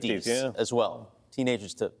 50s as well.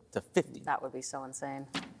 Teenagers to 50. That would be so insane.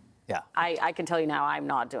 Yeah. I can tell you now I'm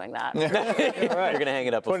not doing that. Right. You're going to hang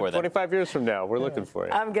it up before that. 25 years from now, we're looking for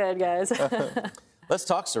you. I'm good, guys. Let's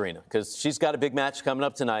talk Serena, because she's got a big match coming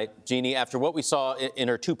up tonight. Jeannie, after what we saw in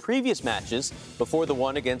her 2 previous matches, before the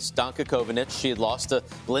one against Danka Kovinic, she had lost to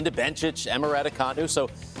Belinda Bencic, Emma Raducanu. So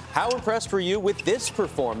how impressed were you with this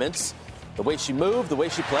performance, the way she moved, the way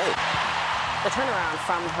she played? The turnaround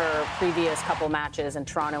from her previous couple matches in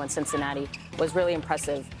Toronto and Cincinnati was really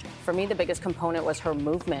impressive. For me, the biggest component was her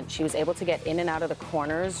movement. She was able to get in and out of the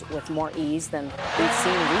corners with more ease than we've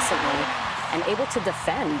seen recently, and able to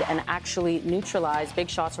defend and actually neutralize big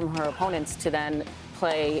shots from her opponents to then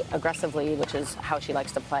play aggressively, which is how she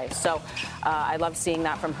likes to play. So I love seeing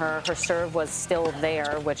that from her. Her serve was still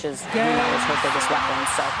there, which is, is her biggest weapon.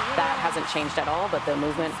 So that hasn't changed at all, but the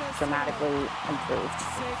movement dramatically improved.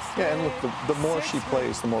 Yeah, and look, the more she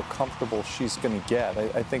plays, the more comfortable she's going to get.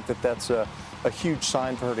 I think that's a huge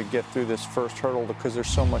sign for her to get through this first hurdle because there's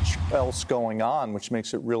so much else going on, which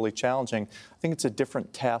makes it really challenging. I think it's a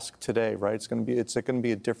different task today, right? It's going to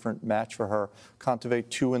be a different match for her. Kontaveit,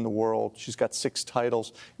 2 in the world. She's got 6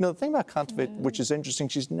 titles. You know, the thing about Kontaveit, which is interesting,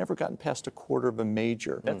 she's never gotten past a quarter of a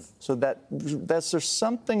major. So there's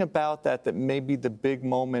something about that may be the big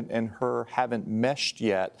moment and her haven't meshed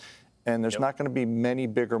yet. And there's not going to be many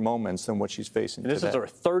bigger moments than what she's facing today. This is her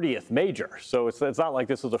 30th major, so it's not like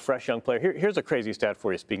this is a fresh young player. Here's a crazy stat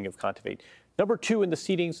for you, speaking of Kontaveit. Number 2 in the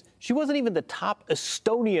seedings, she wasn't even the top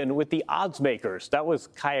Estonian with the odds makers. That was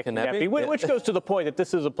Kaia Kanepi, which goes to the point that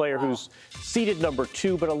this is a player who's seeded number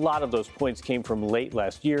 2, but a lot of those points came from late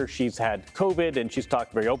last year. She's had COVID, and she's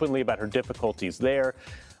talked very openly about her difficulties there.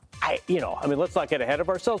 Let's not get ahead of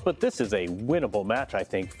ourselves, but this is a winnable match, I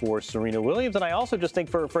think, for Serena Williams. And I also just think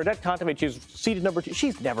for Anett Kontaveit, she's seeded number 2.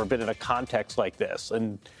 She's never been in a context like this.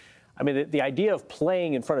 And, I mean, the idea of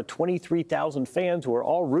playing in front of 23,000 fans who are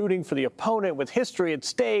all rooting for the opponent with history at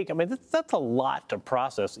stake, I mean, that's a lot to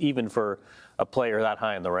process, even for a player that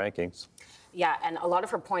high in the rankings. Yeah, and a lot of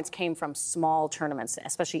her points came from small tournaments,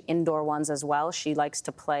 especially indoor ones as well. She likes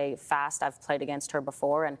to play fast. I've played against her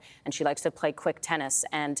before, and she likes to play quick tennis.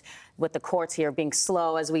 And with the courts here being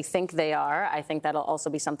slow as we think they are, I think that'll also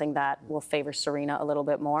be something that will favor Serena a little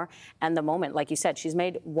bit more. And the moment, like you said, she's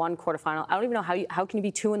made 1 quarterfinal. I don't even know how can you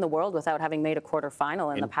be 2 in the world without having made a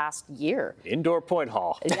quarterfinal in the past year. Indoor point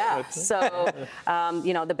hall. Yeah, so,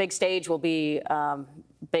 the big stage will be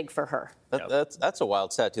big for her. That's a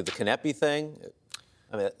wild stat, too. The Kanepi thing,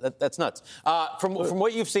 I mean, that's nuts. From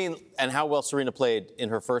what you've seen and how well Serena played in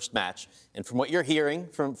her first match, and from what you're hearing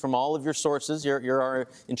from all of your sources, you're our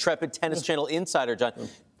intrepid Tennis Channel insider, John,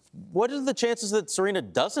 what are the chances that Serena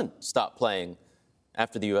doesn't stop playing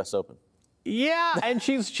after the U.S. Open? Yeah, and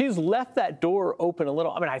she's left that door open a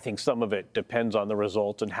little. I mean, I think some of it depends on the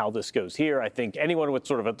results and how this goes here. I think anyone with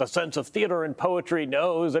sort of the sense of theater and poetry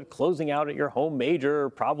knows that closing out at your home major,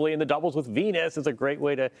 probably in the doubles with Venus, is a great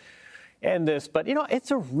way to end this. But, it's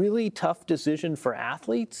a really tough decision for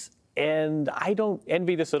athletes, and I don't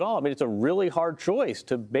envy this at all. I mean, it's a really hard choice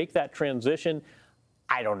to make that transition.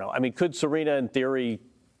 I don't know. I mean, could Serena, in theory,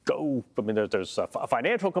 go? I mean, there's a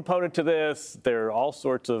financial component to this. There are all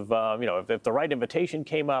sorts of, if the right invitation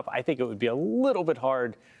came up, I think it would be a little bit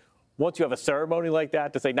hard once you have a ceremony like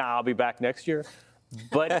that to say, I'll be back next year.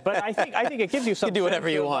 But I think it gives you something. You can do whatever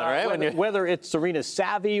you want, right? Whether it's Serena's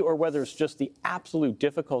savvy or whether it's just the absolute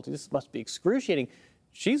difficulty, this must be excruciating.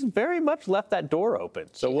 She's very much left that door open.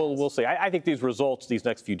 So we'll see. I think these results, these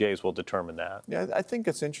next few days, will determine that. Yeah, I think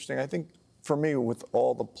it's interesting. I think for me, with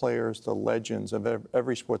all the players, the legends of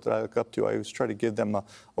every sport that I look up to, I always try to give them a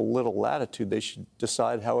little latitude. They should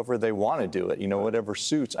decide however they want to do it, whatever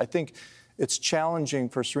suits. I think it's challenging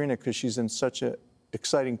for Serena because she's in such an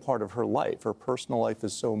exciting part of her life. Her personal life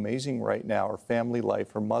is so amazing right now, her family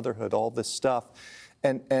life, her motherhood, all this stuff.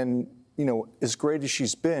 And as great as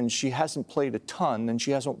she's been, she hasn't played a ton and she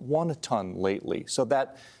hasn't won a ton lately. So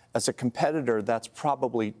that, as a competitor, that's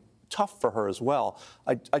probably tough for her as well.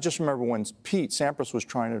 I just remember when Pete Sampras was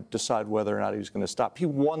trying to decide whether or not he was going to stop. He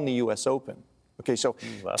won the U.S. Open. Okay, so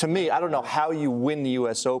to me, I don't know how you win the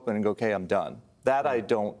U.S. Open and go, okay, I'm done. That I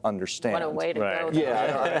don't understand. What a way to go. Yeah,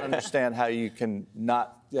 I don't understand how you can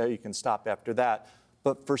stop after that.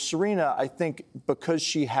 But for Serena, I think because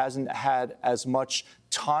she hasn't had as much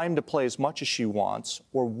time to play as much as she wants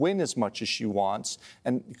or win as much as she wants,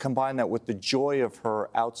 and combine that with the joy of her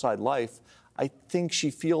outside life, I think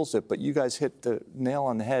she feels it, but you guys hit the nail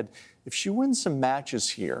on the head. If she wins some matches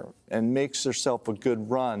here and makes herself a good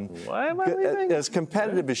run, as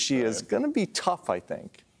competitive as she is, going to be tough, I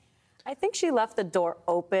think. I think she left the door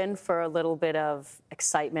open for a little bit of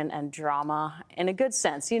excitement and drama in a good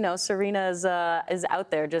sense. Serena is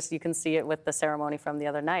out there. Just you can see it with the ceremony from the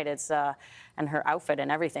other night. It's and her outfit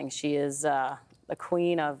and everything. She is the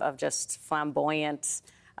queen of just flamboyant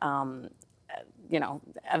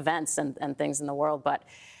events and things in the world. But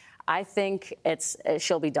I think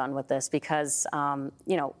she'll be done with this because,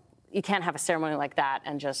 you can't have a ceremony like that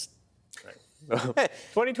and just...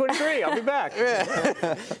 2023, I'll be back.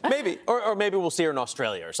 Maybe. Or maybe we'll see her in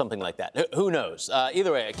Australia or something like that. Who knows?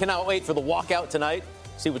 Either way, I cannot wait for the walkout tonight.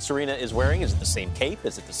 See what Serena is wearing. Is it the same cape?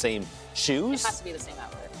 Is it the same shoes? It has to be the same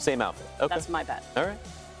outfit. Same outfit. Okay. That's my bet. All right.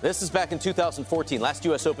 This is back in 2014. Last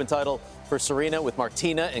U.S. Open title for Serena with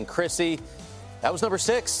Martina and Chrissy. That was number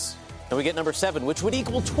 6. And we get number 7, which would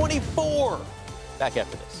equal 24. Back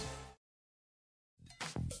after this.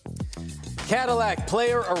 Cadillac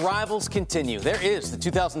player arrivals continue. There is the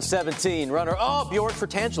 2017 runner. Oh, Bjorn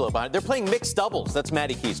Fratangelo behind. They're playing mixed doubles. That's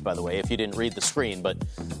Maddie Keese, by the way, if you didn't read the screen. But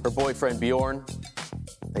her boyfriend, Bjorn,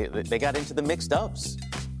 they got into the mixed dubs.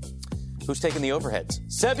 Who's taking the overheads?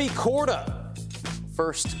 Sebi Korda.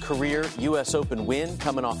 First career U.S. Open win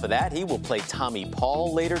coming off of that. He will play Tommy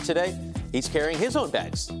Paul later today. He's carrying his own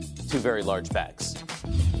bags. 2 very large bags.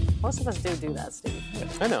 Most of us do that, Steve.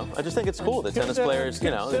 I know. I just think it's cool that tennis players,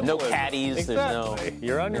 there's no caddies. Exactly. There's no...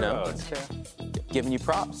 You're on your own. That's true. Giving you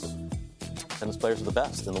props. Tennis players are the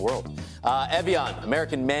best in the world. Evian,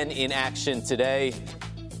 American men in action today.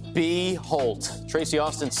 B. Holt, Tracy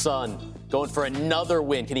Austin's son, going for another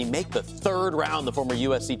win. Can he make the 3rd round? The former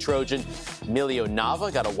USC Trojan Emilio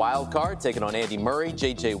Nava got a wild card, taking on Andy Murray,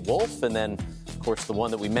 J.J. Wolf, and then, of course, the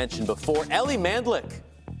one that we mentioned before, Ellie Mandlik.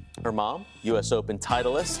 Her mom, U.S. Open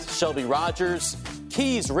titleist, Shelby Rogers,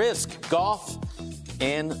 Keys, Risk, Goff,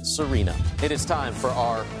 and Serena. It is time for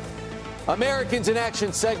our Americans in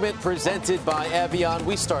Action segment presented by Evian.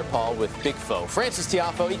 We start, Paul, with Big Foe. Francis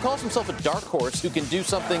Tiafoe, he calls himself a dark horse who can do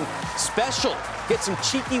something special, get some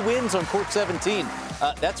cheeky wins on court 17.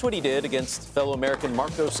 That's what he did against fellow American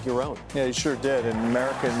Marco Schiarone. Yeah, he sure did. And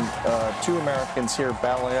two Americans here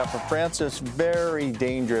battling up. For Francis, very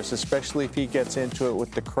dangerous, especially if he gets into it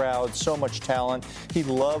with the crowd. So much talent. He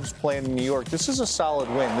loves playing in New York. This is a solid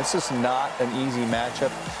win. This is not an easy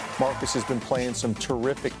matchup. Marcus has been playing some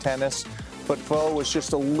terrific tennis. But Foe was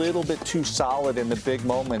just a little bit too solid in the big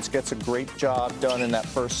moments. Gets a great job done in that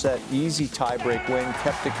first set. Easy tiebreak win.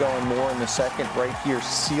 Kept it going more in the second. Right here,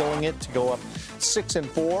 sealing it to go up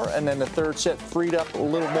 6-4. And then the third set freed up a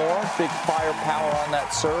little more. Big firepower on that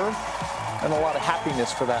serve. And a lot of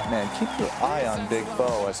happiness for that man. Keep your eye on Big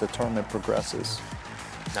Foe as the tournament progresses.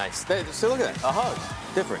 Nice. So look at that. A hug.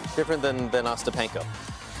 Different than Ostapenko.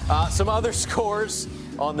 Some other scores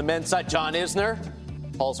on the men's side. John Isner.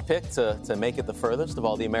 Paul's pick to make it the furthest of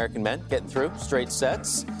all the American men, getting through straight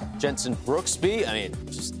sets. Jensen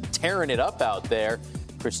Brooksby, just tearing it up out there.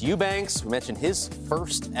 Chris Eubanks, we mentioned his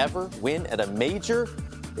first ever win at a major.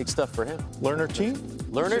 Big stuff for him. Lerner Team?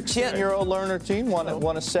 16-year-old Lerner Team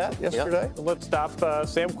won a set yesterday. Yep. Let's stop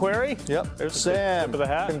Sam Querrey. Yep. There's Sam. Tip of the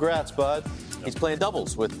hat. Congrats, bud. He's playing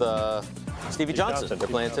doubles with Stevie Johnson. They're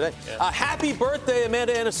playing today. Yeah. Happy birthday,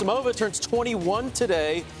 Amanda Anisimova. Turns 21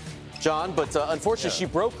 today. John, but unfortunately, she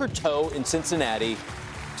broke her toe in Cincinnati.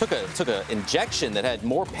 Took an injection that had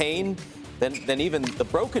more pain than even the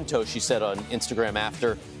broken toe, she said on Instagram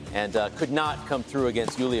after, and could not come through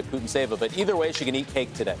against Yulia Putintseva. But either way, she can eat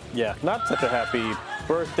cake today. Yeah, not such a happy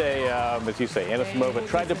birthday, as you say. Anisimova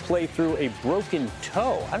tried to play through a broken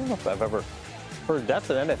toe. I don't know if I've ever heard that's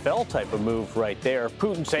an NFL type of move right there.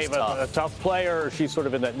 Putintseva, a tough player. She's sort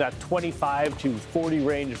of in that 25 to 40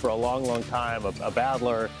 range for a long, long time, a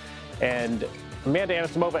battler. And Amanda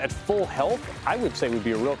Anisimova at full health, I would say would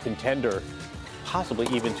be a real contender, possibly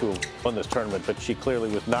even to have won this tournament, but she clearly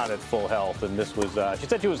was not at full health. And this was, she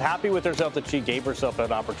said she was happy with herself that she gave herself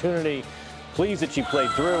an opportunity, pleased that she played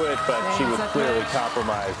through it, but she was clearly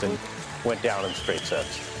compromised and went down in straight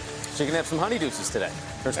sets. She can have some honeydews today.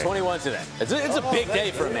 There's 21 today. It's a big day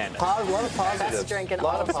for Amanda. A lot of positives. Best drink in a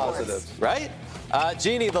lot all of positives. sports. Right?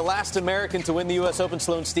 Jeannie, the last American to win the U.S. Open,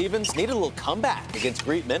 Sloane Stephens, needed a little comeback against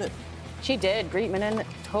Greet Minnen. She did. Greet Minnen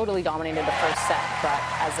totally dominated the first set, but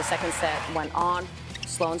as the second set went on,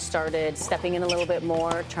 Sloane started stepping in a little bit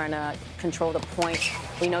more, trying to control the point.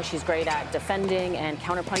 We know she's great at defending and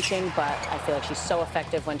counterpunching, but I feel like she's so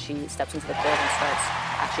effective when she steps into the court and starts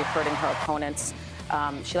actually hurting her opponents.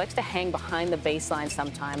 She likes to hang behind the baseline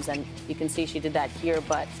sometimes, and you can see she did that here,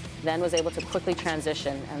 but then was able to quickly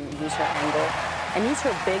transition and use her angle and use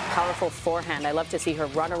her big, powerful forehand. I love to see her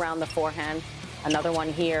run around the forehand. Another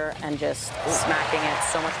one here and just smacking it.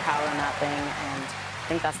 So much power in that thing, and I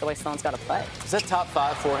think that's the way Sloane's got to play. Is that top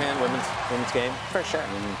 5 forehand women's game? For sure.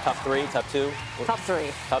 Top 3, top 2? Top 3.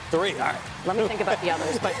 Top 3, all right. Let me think about the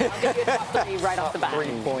others, but I'll give you a top 3 right off the bat.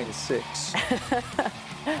 3.6.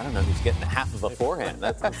 I don't know who's getting half of a forehand.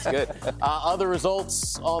 That's good. Other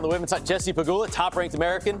results on the women's side. Jessie Pegula, top-ranked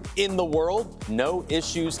American in the world. No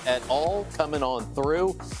issues at all coming on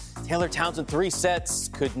through. Taylor Townsend, 3 sets,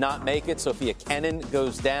 could not make it. Sophia Kenin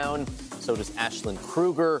goes down. So does Ashlyn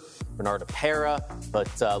Kruger, Bernarda Pera.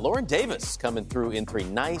 But Lauren Davis coming through in 3.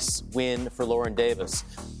 Nice win for Lauren Davis.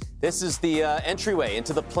 This is the entryway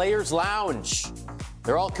into the Players' Lounge.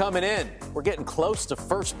 They're all coming in. We're getting close to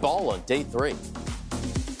first ball on day 3.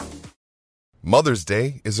 Mother's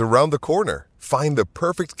Day is around the corner. Find the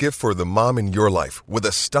perfect gift for the mom in your life with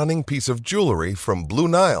a stunning piece of jewelry from Blue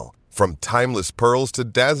Nile. From timeless pearls to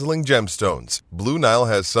dazzling gemstones, Blue Nile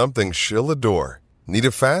has something she'll adore. Need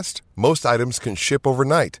it fast? Most items can ship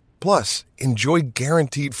overnight. Plus, enjoy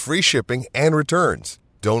guaranteed free shipping and returns.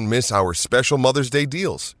 Don't miss our special Mother's Day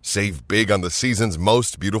deals. Save big on the season's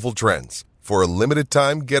most beautiful trends. For a limited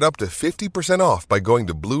time, get up to 50% off by going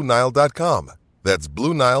to BlueNile.com. That's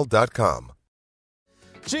BlueNile.com.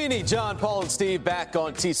 Jeannie, John, Paul, and Steve back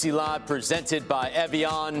on TC Live, presented by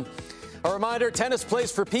Evian. A reminder, Tennis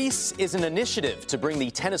Plays for Peace is an initiative to bring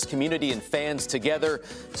the tennis community and fans together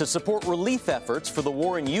to support relief efforts for the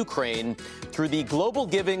war in Ukraine through the Global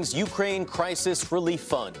Giving's Ukraine Crisis Relief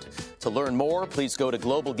Fund. To learn more, please go to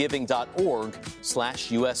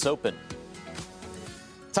globalgiving.org/US Open.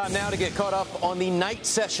 Time now to get caught up on the night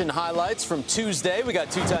session highlights from Tuesday. We got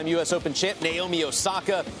two-time U.S. Open champ Naomi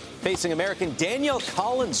Osaka facing American Danielle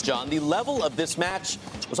Collins, John. The level of this match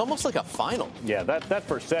was almost like a final. Yeah, that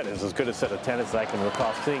first set is as good a set of tennis as I can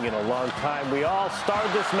recall seeing in a long time. We all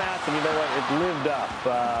started this match, and you know what? It lived up.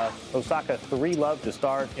 Osaka 3-love to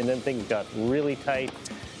start, and then things got really tight.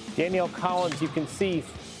 Danielle Collins, you can see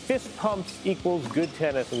fist pumps equals good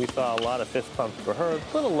tennis, and we saw a lot of fist pumps for her. A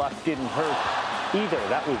little luck didn't hurt either.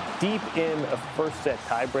 That was deep in a first set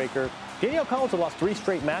tiebreaker. Danielle Collins had lost 3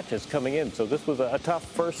 straight matches coming in, so this was a tough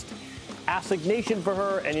first assignation for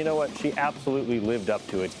her, and you know what? She absolutely lived up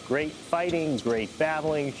to it. Great fighting, great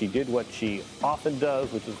battling. She did what she often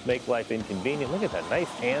does, which is make life inconvenient. Look at that nice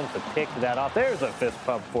hand to pick that off. There's a fist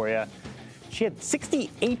pump for you. She had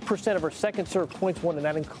 68% of her second serve points won, and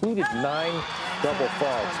that included 9 double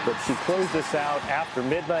faults. But she closed this out after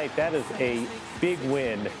midnight. That is a big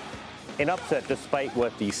win. An upset, despite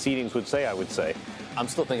what the seedings would say, I would say. I'm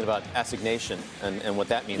still thinking about assignation and what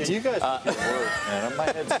that means. Yeah, you guys words, man. My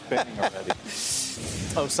head's spinning already.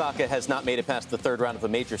 Osaka has not made it past the third round of a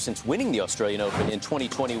major since winning the Australian Open in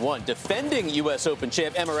 2021. Defending U.S. Open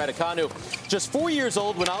champ Emma Raducanu, just 4 years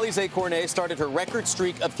old when Alizé Cornet started her record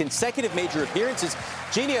streak of consecutive major appearances.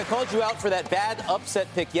 Jeannie, I called you out for that bad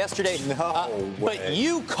upset pick yesterday. But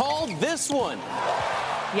you called this one.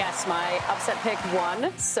 Yes, my upset pick won,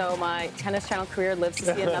 so my Tennis Channel career lives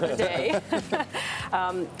to see another day.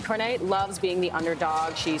 Cornet loves being the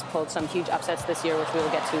underdog. She's pulled some huge upsets this year, which we will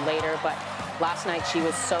get to later, but last night she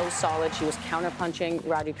was so solid. She was counterpunching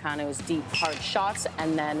Raducanu's deep, hard shots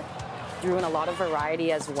and then threw in a lot of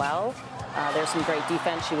variety as well. There's some great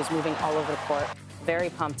defense. She was moving all over the court, very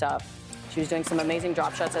pumped up. She was doing some amazing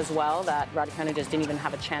drop shots as well that Raducanu just didn't even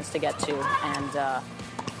have a chance to get to, and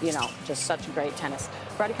just such great tennis.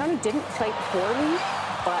 Raducanu didn't play poorly,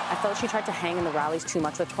 but I felt she tried to hang in the rallies too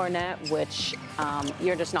much with Cornet, which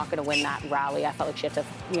you're just not going to win that rally. I felt like she had to,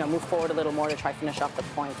 move forward a little more to try to finish off the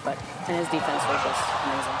point, but his defense was just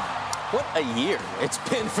amazing. What a year it's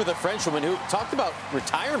been for the Frenchwoman, who talked about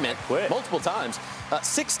retirement multiple times.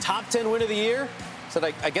 6 top 10 win of the year. Said,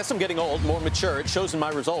 I guess I'm getting old, more mature. It shows in my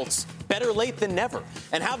results. Better late than never.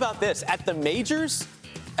 And how about this? At the majors,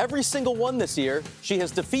 every single one this year, she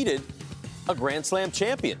has defeated a Grand Slam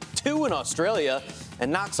champion, 2 in Australia,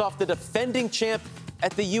 and knocks off the defending champ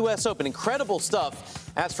at the U.S. Open. Incredible stuff.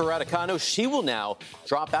 As for Raducanu, she will now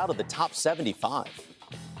drop out of the top 75.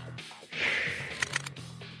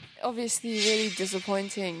 Obviously really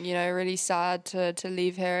disappointing, really sad to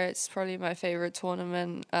leave here. It's probably my favorite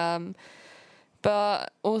tournament.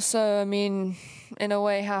 But also, in a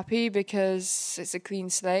way happy because it's a clean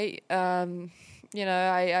slate. I'm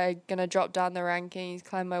going to drop down the rankings,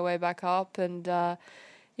 climb my way back up. And, I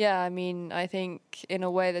think in a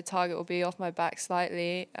way the target will be off my back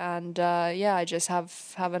slightly. And, I just have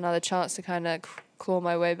another chance to kind of claw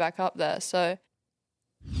my way back up there. So.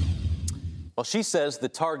 Well, she says the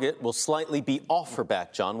target will slightly be off her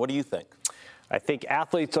back. John, what do you think? I think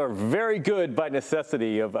athletes are very good by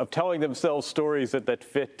necessity of telling themselves stories that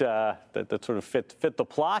fit that sort of fit the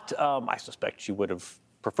plot. I suspect she would have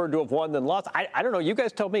preferred to have won than lost. I don't know. You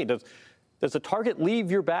guys tell me. Does the target leave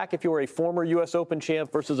your back if you were a former U.S. Open champ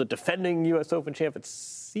versus a defending U.S. Open champ? It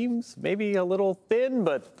seems maybe a little thin,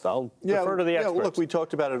 but I'll defer to the experts. Look, we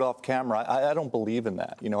talked about it off camera. I don't believe in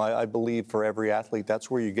that. I believe for every athlete, that's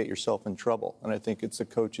where you get yourself in trouble. And I think it's the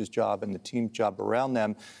coach's job and the team's job around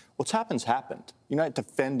them. What's happened. You're not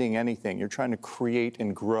defending anything. You're trying to create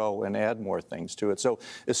and grow and add more things to it. So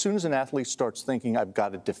as soon as an athlete starts thinking, I've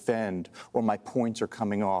got to defend, or my points are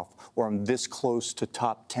coming off, or I'm this close to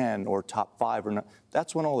top 10 or top 5, or not,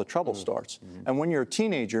 that's when all the trouble starts. And when you're a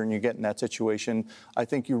teenager and you get in that situation, I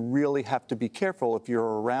think you really have to be careful if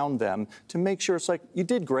you're around them to make sure it's like, you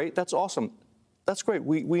did great, that's awesome. That's great.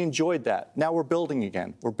 We enjoyed that. Now we're building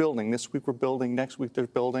again. We're building. This week we're building. Next week they're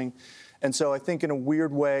building. And so I think in a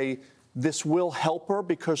weird way, This will help her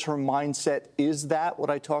because her mindset is that, what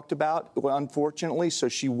I talked about, unfortunately, so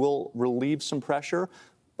she will relieve some pressure.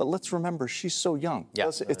 But let's remember, she's so young.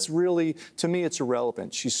 Yeah. It's really, to me, it's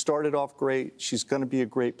irrelevant. She started off great. She's going to be a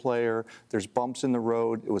great player. There's bumps in the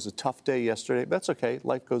road. It was a tough day yesterday. That's okay.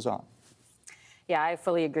 Life goes on. Yeah, I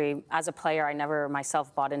fully agree. As a player, I never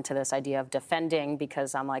myself bought into this idea of defending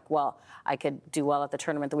because I'm like, well, I could do well at the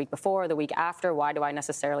tournament the week before, the week after. Why do I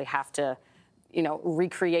necessarily have to,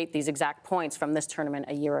 recreate these exact points from this tournament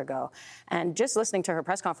a year ago? And just listening to her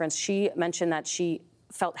press conference, she mentioned that she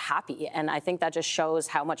felt happy. And I think that just shows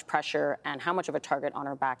how much pressure and how much of a target on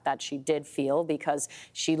her back that she did feel, because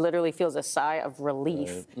she literally feels a sigh of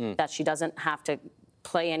relief that she doesn't have to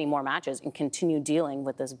play any more matches and continue dealing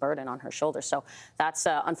with this burden on her shoulders. So that's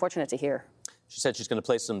unfortunate to hear. She said she's going to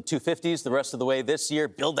play some 250s the rest of the way this year,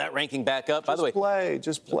 build that ranking back up. By the way,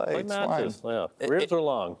 just play. Play matches. Yeah. Careers are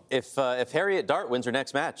long. If Harriet Dart wins her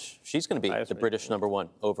next match, she's going to be the British #1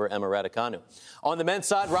 over Emma Raducanu. On the men's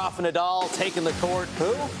side, Rafa Nadal taking the court.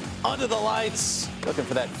 Who? Under the lights, looking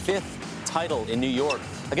for that 5th title in New York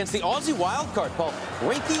against the Aussie wildcard, Paul.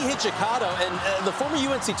 Rinky Hijikata, and the former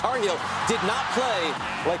UNC Tar Heel did not play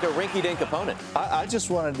like a rinky-dink opponent. I just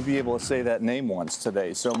wanted to be able to say that name once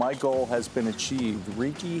today, so my goal has been achieved.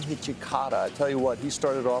 Rinky Hijikata, I tell you what, he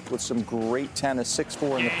started off with some great tennis,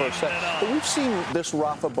 6-4 in the first set. But we've seen this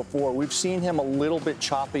Rafa before. We've seen him a little bit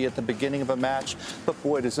choppy at the beginning of a match, but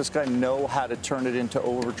boy, does this guy know how to turn it into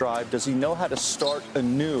overdrive. Does he know how to start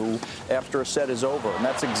anew after a set is over? And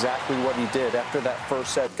that's exactly what he did. After that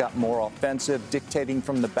first set, got more offensive, dictating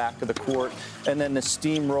from the back of the court, and then the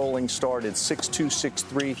steamrolling started. 6-2,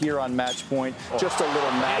 6-3 here on match point. Just a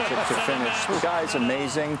little magic to finish. The guy's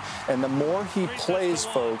amazing, and the more he plays,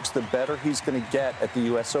 folks, the better he's going to get at the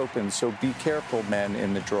U.S. Open. So be careful, men,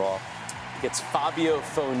 in the draw. Gets Fabio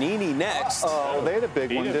Fognini next. Oh, they had a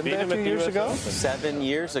big one, didn't they, a few years ago? 7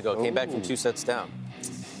 years ago. Came back from 2 sets down.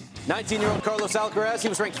 19-year-old Carlos Alcaraz, he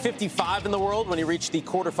was ranked 55 in the world when he reached the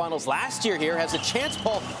quarterfinals last year here, has a chance,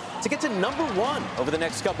 Paul, to get to #1 over the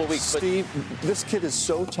next couple of weeks. Steve, this kid is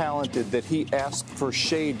so talented that he asked for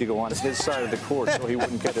shade to go on his side of the court so he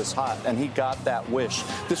wouldn't get as hot, and he got that wish.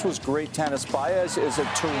 This was great tennis. Baez is a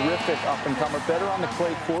terrific up-and-comer, better on the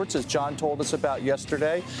clay courts, as John told us about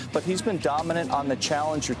yesterday, but he's been dominant on the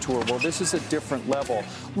Challenger Tour. Well, this is a different level.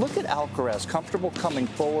 Look at Alcaraz, comfortable coming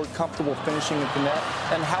forward, comfortable finishing at the net,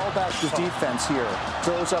 and how about the defense here?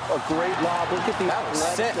 Throws up a great lob. Look at the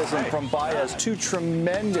athleticism from Baez. Two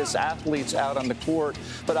tremendous athletes out on the court,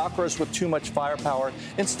 but Alcaraz with too much firepower.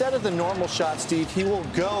 Instead of the normal shot, Steve, he will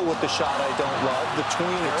go with the shot I don't love, the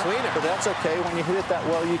tweener. But that's okay. When you hit it that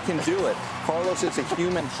well, you can do it. Carlos is a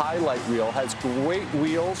human highlight reel, has great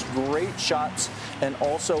wheels, great shots, and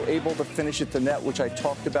also able to finish at the net, which I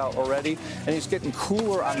talked about already. And he's getting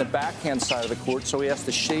cooler on the backhand side of the court, so he has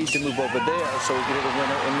to shade to move over there so he can hit a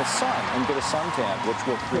winner in the sun and get a suntan, which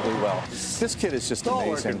worked really well. This kid is just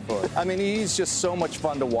amazing. I mean, he's just so much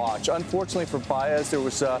fun to watch. Unfortunately for Baez, there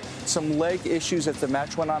was some leg issues as the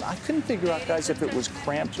match went on. I couldn't figure out, guys, if it was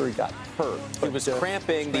cramps or he got hurt. He was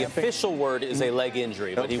cramping. The official word is a leg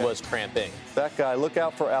injury, but he was cramping. That guy, look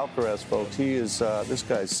out for Alcaraz, folks. He is, this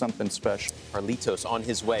guy's something special. Carlitos on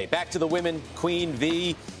his way. Back to the women, Queen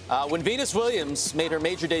V. When Venus Williams made her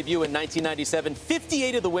major debut in 1997,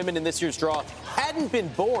 58 of the women in this year's draw hadn't been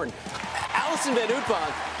born. Alison Van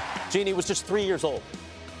Uytvanck, Jeannie, was just 3 years old.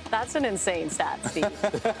 That's an insane stat, Steve.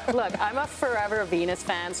 Look, I'm a forever Venus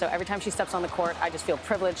fan, so every time she steps on the court, I just feel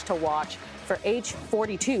privileged to watch. For age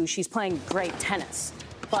 42, she's playing great tennis,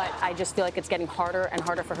 but I just feel like it's getting harder and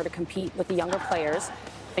harder for her to compete with the younger players.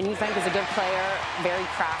 Van Uytvanck is a good player, very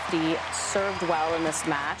crafty, served well in this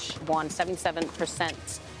match, won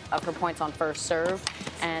 77% of her points on first serve,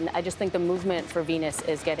 and I just think the movement for Venus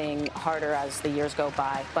is getting harder as the years go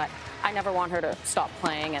by, but I never want her to stop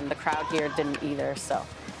playing, and the crowd here didn't either, so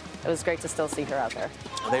it was great to still see her out there.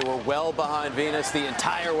 They were well behind Venus the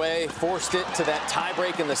entire way, forced it to that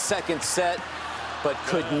tiebreak in the second set, but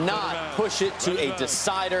could not push it to a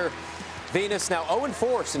decider. Venus now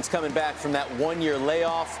 0-4 since coming back from that one-year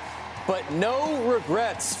layoff, but no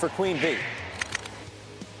regrets for Queen V.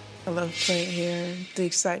 I love playing here, the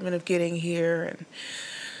excitement of getting here, and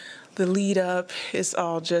the lead up is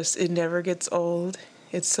all just, it never gets old.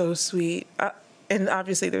 It's so sweet. And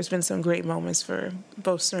obviously there's been some great moments for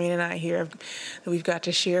both Serena and I here that we've got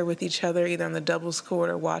to share with each other, either on the doubles court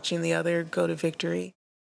or watching the other go to victory.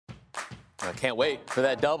 I can't wait for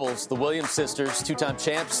that doubles. The Williams sisters, two-time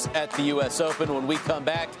champs at the U.S. Open. When we come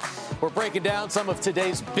back, we're breaking down some of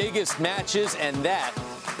today's biggest matches, and that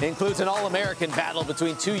includes an All-American battle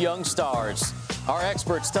between two young stars. Our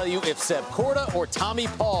experts tell you if Seb Korda or Tommy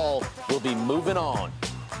Paul will be moving on.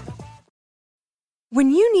 When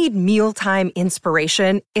you need mealtime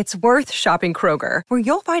inspiration, it's worth shopping Kroger, where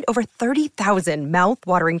you'll find over 30,000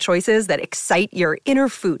 mouth-watering choices that excite your inner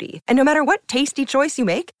foodie. And no matter what tasty choice you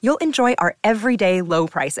make, you'll enjoy our everyday low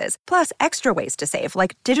prices, plus extra ways to save,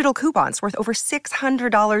 like digital coupons worth over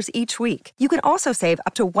 $600 each week. You can also save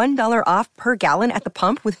up to $1 off per gallon at the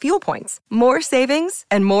pump with fuel points. More savings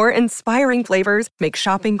and more inspiring flavors make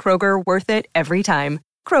shopping Kroger worth it every time.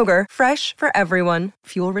 Kroger, fresh for everyone.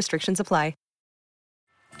 Fuel restrictions apply.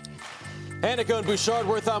 Hanneke and Bouchard,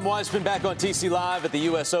 Wertham, Weissman back on TC Live at the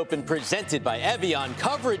U.S. Open, presented by Evian.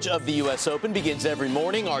 Coverage of the U.S. Open begins every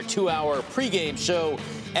morning. Our 2-hour pregame show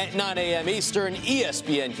at 9 a.m. Eastern.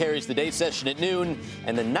 ESPN carries the day session at noon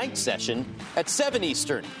and the night session at 7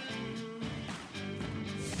 Eastern.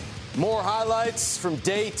 More highlights from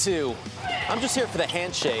day 2. I'm just here for the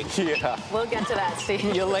handshake. Yeah. We'll get to that, Steve.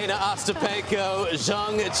 Yelena Ostapenko,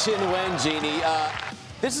 Zhang Qinwen.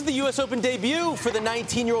 This is the U.S. Open debut for the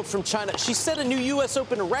 19-year-old from China. She set a new U.S.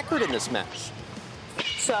 Open record in this match.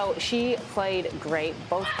 So she played great.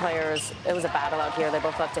 Both players, it was a battle out here. They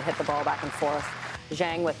both love to hit the ball back and forth.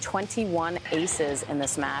 Zhang with 21 aces in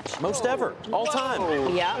this match. Most ever, all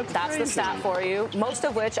time. Yeah, that's the stat for you. Most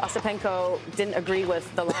of which Ostapenko didn't agree with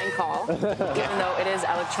the line call, even though it is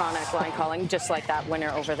electronic line calling, just like that winner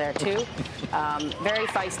over there, too. Very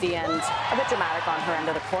feisty and a bit dramatic on her end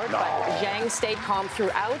of the court, but Zhang stayed calm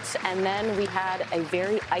throughout, and then we had a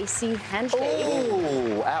very icy handshake.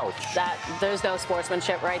 Oh, ouch. There's no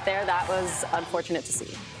sportsmanship right there. That was unfortunate to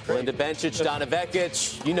see. Linda Bencic, Donna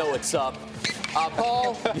Vekic, you know what's up.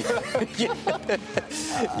 Paul,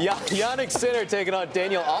 Jannik Sinner taking on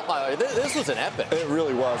Daniel Altmaier. This was an epic. It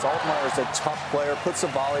really was. Altmaier's a tough player, puts a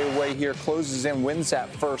volley away here, closes in, wins that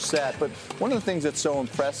first set. But one of the things that's so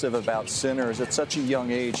impressive about Sinner is at such a young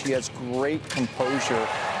age, he has great composure.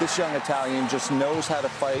 This young Italian just knows how to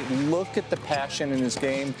fight. Look at the passion in his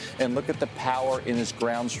game and look at the power in his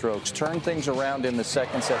ground strokes. Turn things around in the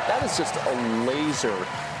second set. That is just a laser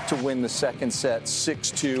to win the second set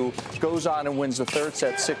 6-2, goes on and wins the third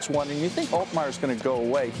set 6-1, and you think Altmaier's going to go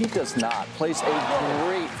away. He does not. Plays a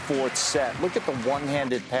great fourth set. Look at the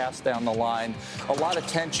one-handed pass down the line. A lot of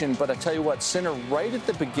tension, but I tell you what, Sinner right at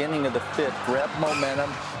the beginning of the fifth grabbed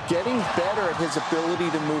momentum, getting better at his ability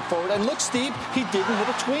to move forward. And look, Steve, he didn't hit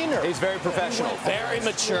a tweener. He's very professional, very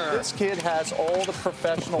mature. This kid has all the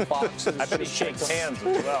professional boxes. I bet he shakes hands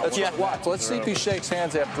as well. Watch. Let's see if he shakes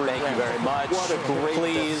hands after Thank you very much. What a great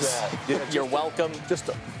Please. You're welcome.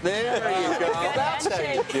 There you go. That's how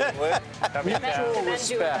you do it. Mutual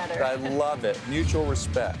respect. I love it. Mutual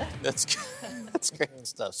respect. That's great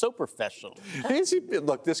stuff. So professional.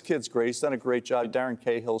 Look, this kid's great. He's done a great job. Darren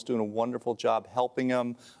Cahill's doing a wonderful job helping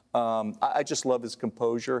him. I just love his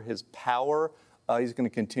composure, his power. He's going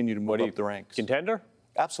to continue to move up the ranks. Contender?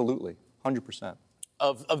 Absolutely. 100%.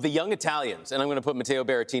 Of the young Italians, and I'm going to put Matteo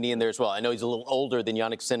Berrettini in there as well. I know he's a little older than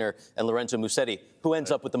Jannik Sinner and Lorenzo Musetti. Who ends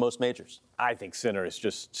up with the most majors? I think Sinner is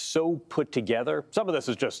just so put together. Some of this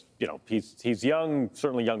is just, he's young,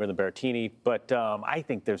 certainly younger than Berrettini, but I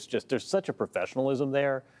think there's such a professionalism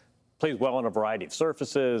there. Plays well on a variety of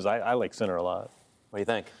surfaces. I like Sinner a lot. What do you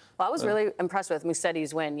think? Well, I was really impressed with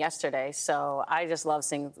Musetti's win yesterday, so I just love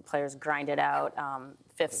seeing the players grind it out.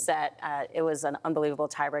 Fifth set, it was an unbelievable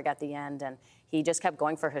tiebreak at the end, and he just kept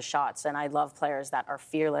going for his shots. And I love players that are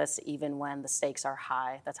fearless even when the stakes are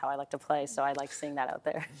high. That's how I like to play, so I like seeing that out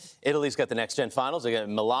there. Italy's got the next-gen finals. They got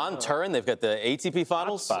Milan, Turin. They've got the ATP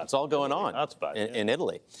finals. It's all going on in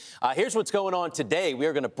Italy. Here's what's going on today. We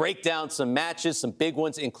are going to break down some matches, some big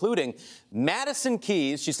ones, including Madison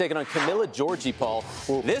Keys. She's taking on Camila Giorgi, Paul.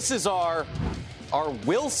 This is our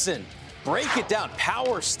Wilson. Break it down.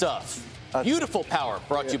 Power stuff. Beautiful power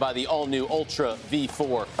brought to you by the all-new Ultra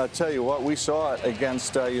V4. I'll tell you what, we saw it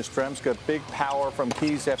against Yastremska. Big power from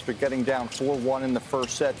Keys after getting down 4-1 in the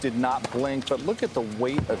first set. Did not blink, but look at the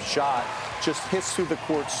weight of shot. Just hits through the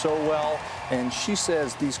court so well. And she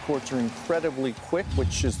says these courts are incredibly quick,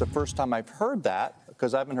 which is the first time I've heard that,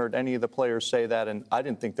 because I haven't heard any of the players say that, and I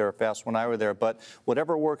didn't think they were fast when I were there. But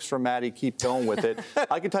whatever works for Maddie, keep going with it.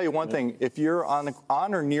 I can tell you one thing. If you're on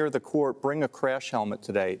or near the court, bring a crash helmet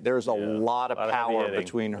today. There's a lot of power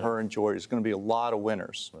between her and Giorgi. There's going to be a lot of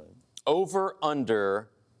winners. Right. Over, under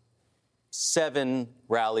 7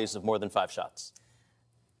 rallies of more than 5 shots.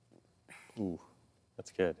 Ooh,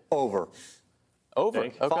 that's good. Over.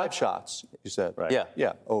 Okay. 5 shots, you said. Right.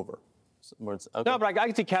 Yeah, over. Okay. No, but I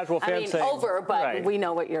can see casual fans saying over, but we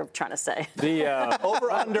know what you're trying to say. The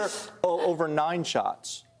over 9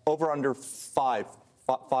 shots. Over under 5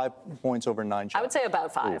 points over 9 shots. I would say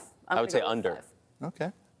about 5. I would say under.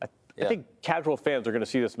 Okay. I think casual fans are going to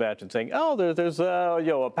see this match and saying, "Oh, there's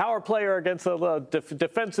a power player against a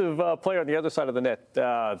defensive player on the other side of the net."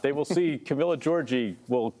 They will see Camila Giorgi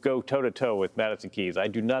will go toe-to-toe with Madison Keys. I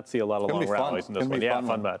do not see a lot of long rallies in this one. Yeah,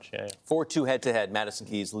 fun match. Yeah. 4-2 head-to-head. Madison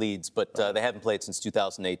Keys leads, but they haven't played since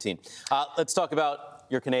 2018. Let's talk about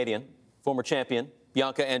your Canadian, former champion,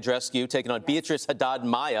 Bianca Andreescu, taking on Beatrice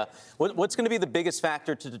Haddad-Maia. What's going to be the biggest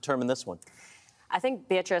factor to determine this one? I think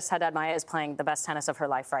Beatrice Haddad-Maia is playing the best tennis of her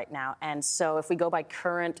life right now. And so if we go by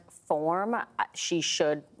current form, she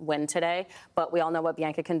should win today. But we all know what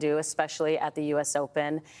Bianca can do, especially at the U.S.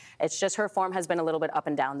 Open. It's just her form has been a little bit up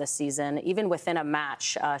and down this season. Even within a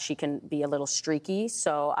match, she can be a little streaky.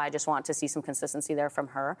 So I just want to see some consistency there from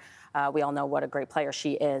her. We all know what a great player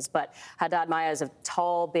she is. But Haddad-Maia is a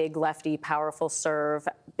tall, big lefty, powerful serve,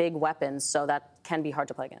 big weapons. So that can be hard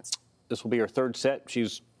to play against. This will be her third set.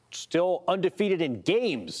 She's still undefeated in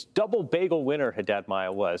games. Double bagel winner,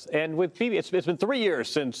 Haddad-Maia was. And with Bibi, it's been 3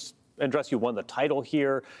 years since Andreescu won the title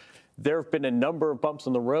here. There have been a number of bumps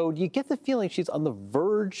on the road. You get the feeling she's on the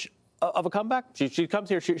verge of a comeback. She comes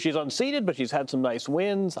here, she's unseeded, but she's had some nice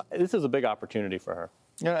wins. This is a big opportunity for her.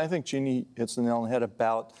 Yeah, I think Jeannie hits the nail on the head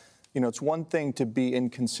about, it's one thing to be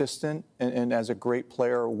inconsistent and as a great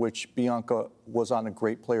player, which Bianca was on a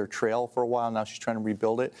great player trail for a while. Now she's trying to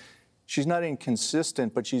rebuild it. She's not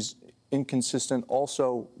inconsistent, but she's inconsistent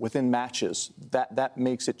also within matches. That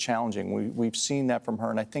makes it challenging. We've seen that from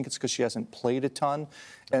her, and I think it's because she hasn't played a ton.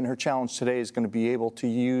 And her challenge today is going to be able to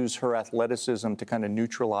use her athleticism to kind of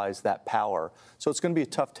neutralize that power. So it's going to be a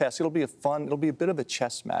tough test. It'll be a bit of a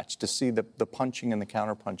chess match to see the punching and the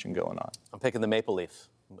counter punching going on. I'm picking the Maple Leaf.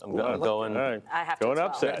 I'm going. I have to going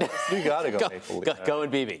upset. You got to go Maple Leaf. Going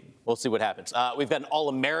BB. We'll see what happens. We've got an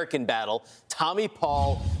All-American battle. Tommy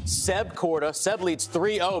Paul, Seb Korda. Seb leads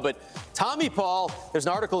 3-0, but Tommy Paul, there's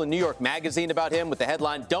an article in New York Magazine about him with the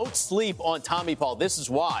headline, "Don't sleep on Tommy Paul. This is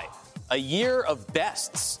why." A year of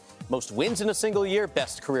bests. Most wins in a single year,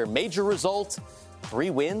 best career major result, 3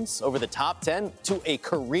 wins over the top 10 to a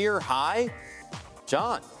career high.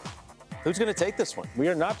 John, who's going to take this one? We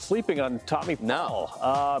are not sleeping on Tommy Paul.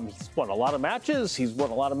 No. He's won a lot of matches. He's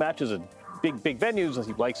won a lot of matches at big venues.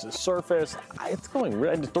 He likes his surface. It's going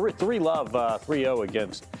really 3-love, 3-0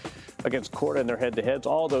 against Korda in their head-to-heads.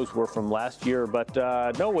 All those were from last year. But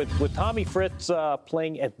no, with Tommy Fritz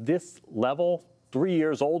playing at this level, 3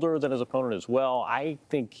 years older than his opponent as well, I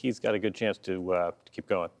think he's got a good chance to keep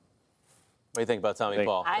going. What do you think about Tommy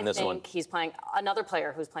Paul in this one? I think he's playing another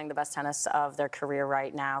player who's playing the best tennis of their career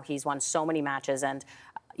right now. He's won so many matches, and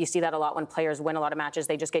you see that a lot when players win a lot of matches.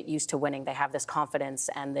 They just get used to winning. They have this confidence,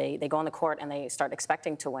 and they go on the court and they start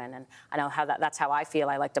expecting to win. And I know that's how I feel.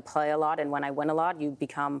 I like to play a lot, and when I win a lot, it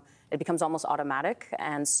becomes almost automatic.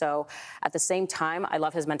 And so at the same time, I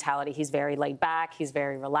love his mentality. He's very laid back. He's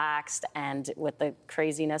very relaxed. And with the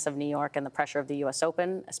craziness of New York and the pressure of the U.S.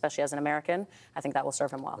 Open, especially as an American, I think that will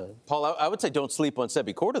serve him well. Paul, I would say don't sleep on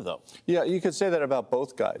Sebi Korda, though. Yeah, you could say that about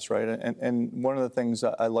both guys, right? And one of the things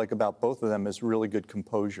I like about both of them is really good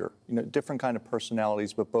composure. Different kind of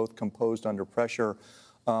personalities, but both composed under pressure.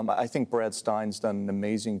 I think Brad Stein's done an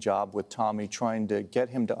amazing job with Tommy, trying to get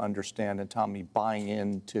him to understand and Tommy buying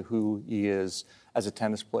into who he is as a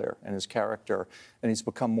tennis player and his character. And he's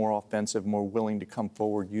become more offensive, more willing to come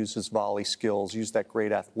forward, use his volley skills, use that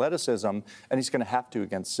great athleticism. And he's going to have to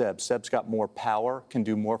against Seb. Seb's got more power, can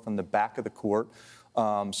do more from the back of the court.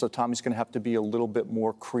 So Tommy's going to have to be a little bit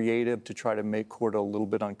more creative to try to make Korda a little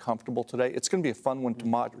bit uncomfortable today. It's going to be a fun one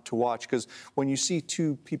to watch because when you see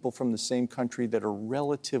two people from the same country that are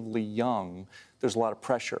relatively young, there's a lot of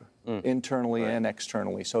pressure internally and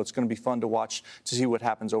externally. So it's going to be fun to watch to see what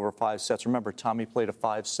happens over 5 sets. Remember, Tommy played a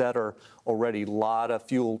 5-setter already. A lot of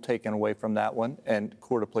fuel taken away from that one, and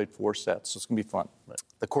Korda played 4 sets. So it's going to be fun.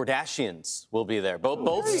 The Kardashians will be there.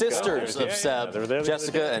 Both sisters of Seb,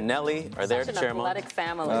 Jessica and Nelly, are there to cheer him on. Such an athletic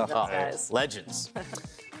family, those guys. Legends.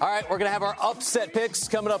 All right, we're going to have our upset picks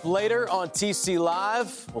coming up later on TC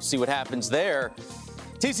Live. We'll see what happens there.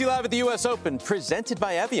 TC Live at the U.S. Open, presented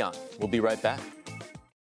by Evian. We'll be right back.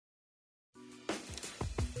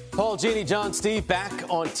 Paul, Jeannie, John, Steve back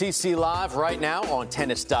on TC Live right now on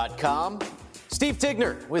Tennis.com. Steve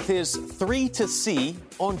Tigner with his 3-C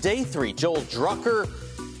on day 3. Joel Drucker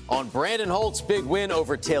on Brandon Holt's big win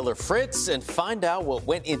over Taylor Fritz, and find out what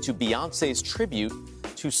went into Beyonce's tribute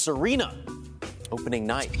to Serena opening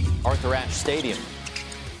night, Arthur Ashe Stadium.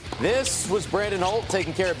 This was Brandon Holt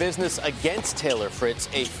taking care of business against Taylor Fritz,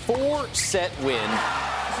 a 4-set win,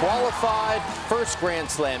 qualified, first Grand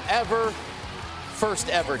Slam ever, first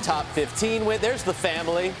ever top 15 win. There's the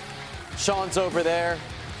family. Sean's over there.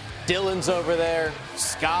 Dylan's over there.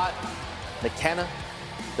 Scott. McKenna,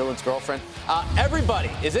 Dylan's girlfriend. Everybody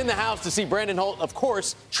is in the house to see Brandon Holt. Of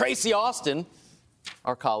course, Tracy Austin,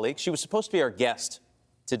 our colleague. She was supposed to be our guest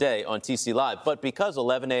today on TC Live, but because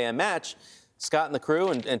 11 a.m. match, Scott and the crew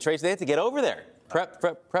and Tracy, they had to get over there. Prep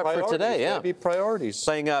for today, yeah. Be priorities.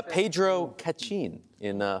 Playing Pedro Cachin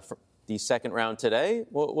in the second round today.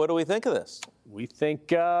 What do we think of this? We think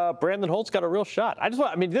Brandon Holt's got a real shot.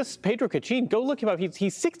 This Pedro Cachin, go look him up.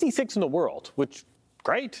 He's 66 in the world, which,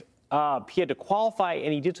 great. He had to qualify,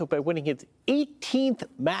 and he did so by winning his 18th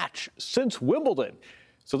match since Wimbledon.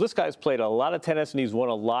 So this guy's played a lot of tennis, and he's won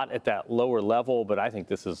a lot at that lower level, but I think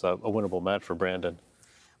this is a winnable match for Brandon.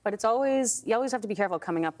 But you always have to be careful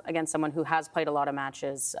coming up against someone who has played a lot of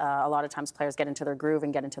matches. A lot of times players get into their groove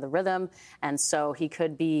and get into the rhythm, and so he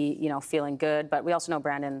could be, feeling good. But we also know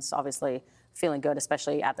Brandon's obviously feeling good,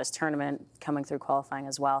 especially at this tournament, coming through qualifying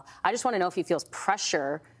as well. I just want to know if he feels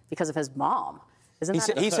pressure because of his mom.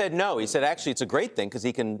 He said no. He said actually it's a great thing because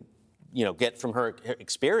he can, get from her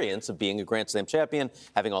experience of being a Grand Slam champion,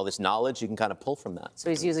 having all this knowledge, you can kind of pull from that. So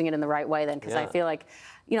he's using it in the right way then, because I feel like,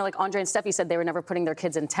 like Andre and Steffi said they were never putting their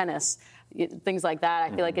kids in tennis, things like that.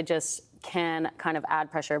 I feel like it just can kind of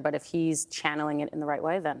add pressure, but if he's channeling it in the right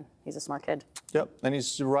way, then he's a smart kid. Yep, and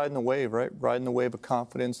he's riding the wave, right? Riding the wave of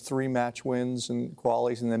confidence, 3 match wins and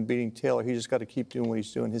qualies, and then beating Taylor. He just got to keep doing what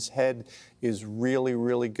he's doing. His head is really,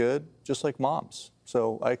 really good, just like Mom's.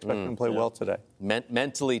 So I expect him to play well today.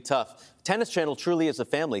 Mentally tough. Tennis Channel truly is a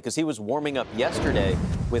family because he was warming up yesterday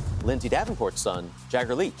with Lindsay Davenport's son,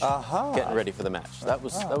 Jagger Leach, getting ready for the match. That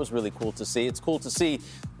was really cool to see. It's cool to see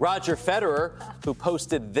Roger Federer, who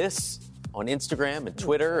posted this on Instagram and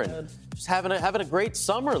Twitter, and just having a great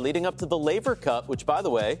summer leading up to the Laver Cup, which, by the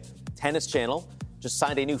way, Tennis Channel just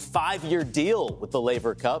signed a new 5-year deal with the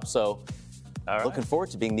Laver Cup. So looking forward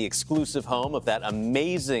to being the exclusive home of that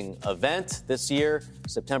amazing event this year,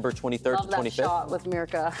 September 23rd to 25th. Love that shot with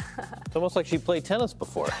Mirka. It's almost like she played tennis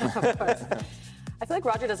before. I feel like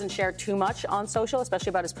Roger doesn't share too much on social,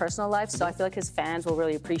 especially about his personal life, so I feel like his fans will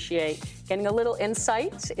really appreciate getting a little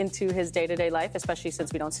insight into his day-to-day life, especially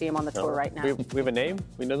since we don't see him on the tour right now. We have a name?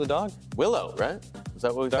 We know the dog? Willow, right? Is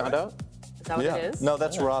that what we found out? Is that what it is? No,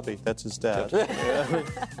 that's Robbie. That's his dad.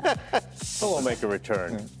 He'll make a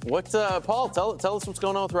return. What, Paul, tell us what's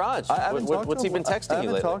going on with Raj. What's he been texting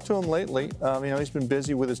you lately? I haven't talked to him lately. He's been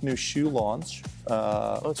busy with his new shoe launch.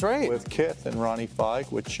 That's right. With Kith and Ronnie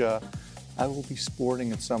Feig, which I will be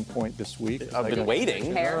sporting at some point this week. I've been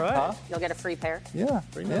waiting. Huh? You'll get a free pair. Yeah.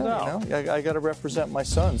 I got to represent my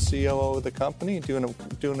son, COO of the company, doing a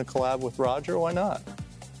collab with Roger. Why not?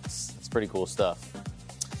 It's pretty cool stuff.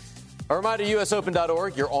 A reminder,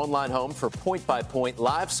 usopen.org, your online home for point-by-point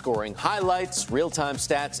live scoring, highlights, real-time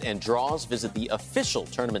stats, and draws. Visit the official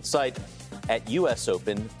tournament site at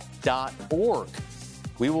usopen.org.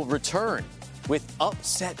 We will return with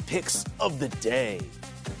upset picks of the day.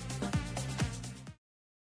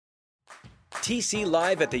 TC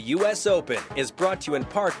Live at the U.S. Open is brought to you in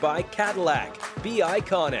part by Cadillac. Be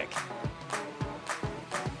iconic.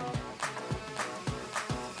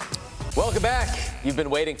 Welcome back. You've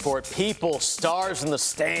been waiting for it. People, stars in the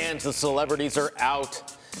stands. The celebrities are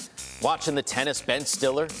out. Watching the tennis, Ben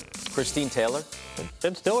Stiller, Christine Taylor.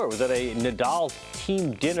 Ben Stiller was at a Nadal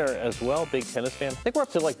team dinner as well. Big tennis fan. I think we're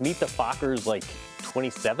up to Meet the Fockers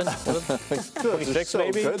 27, 26 so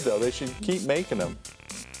maybe. Good though. They should keep making them.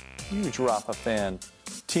 Huge Rafa fan.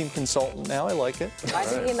 Team consultant now. I like it. Why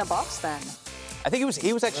is he in the box then? I think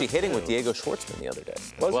he was actually hitting with Diego Schwartzman the other day.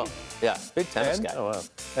 Was he? Yeah, big tennis guy. Oh, wow.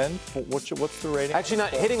 And what's the rating? Actually, not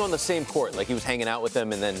hitting on the same court. He was hanging out with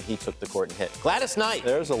them, and then he took the court and hit. Gladys Knight.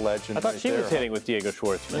 There's a legend. I thought she was hitting with Diego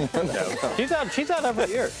Schwartzman. No. She's out every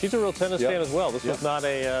year. She's a real tennis fan as well. This was not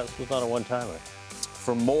a one-timer.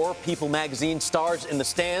 For more People Magazine stars in the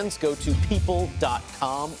stands, go to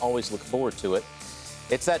people.com. Always look forward to it.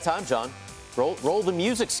 It's that time, John. Roll the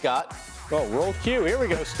music, Scott. Oh, roll cue. Here we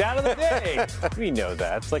go. Stat of the day. We know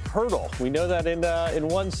that. It's like hurdle. We know that in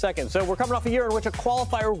 1 second. So we're coming off a year in which a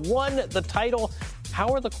qualifier won the title. How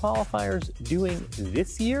are the qualifiers doing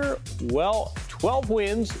this year? Well, 12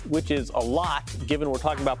 wins, which is a lot, given we're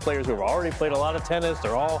talking about players who have already played a lot of tennis.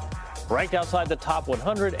 They're all ranked outside the top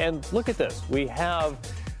 100. And look at this. We have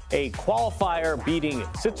a qualifier beating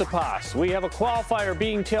Tsitsipas. We have a qualifier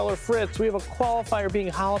beating Taylor Fritz. We have a qualifier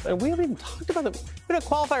beating Halep. And we haven't even talked about them. We had a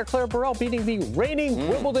qualifier, Claire Burrell, beating the reigning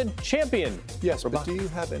Wimbledon champion. Yes, but do you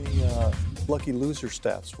have any lucky loser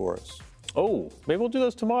stats for us? Oh, maybe we'll do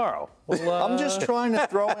those tomorrow. I'm just trying to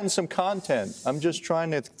throw in some content. I'm just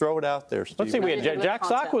trying to throw it out there, Steve. Let's see. We had Jack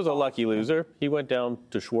Sock was a lucky loser. He went down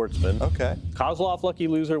to Schwartzman. Okay. Kozlov, lucky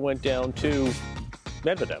loser, went down to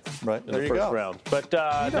Medvedev right in the first round. But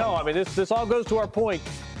no, I mean, this all goes to our point.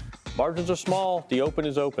 Margins are small. The Open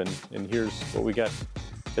is open. And here's what we got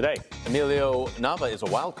today. Emilio Nava is a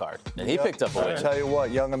wild card, and he picked up a win. I tell you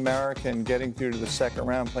what, young American getting through to the second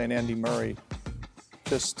round playing Andy Murray.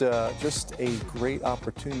 Just a great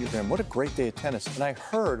opportunity for him. What a great day of tennis. And I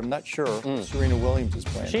heard, I'm not sure, Serena Williams is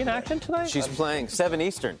playing. Is she in action tonight? She's playing 7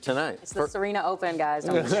 Eastern tonight. It's the Serena Open, guys.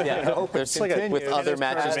 Yeah, with other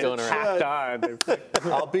matches going around.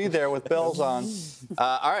 I'll be there with bells on.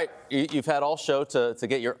 All right, you've had all show to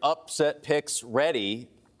get your upset picks ready.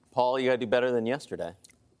 Paul, you got to do better than yesterday.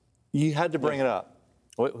 You had to bring it up.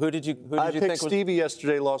 Who did you I think picked Stevie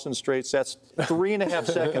yesterday, lost in straight sets. 3.5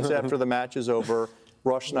 seconds after the match is over,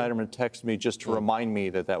 Ross Schneiderman texted me just to remind me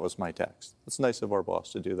that was my text. It's nice of our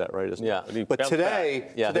boss to do that, right? Isn't it? But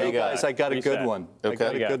today, guys, I got a good one. Okay. I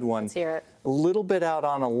got a good one. Let's hear it. A little bit out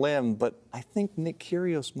on a limb, but I think Nick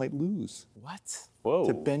Kyrgios might lose. What? Whoa.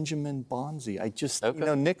 To Benjamin Bonzi.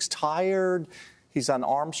 Nick's tired. He's on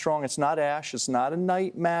Armstrong. It's not Ash. It's not a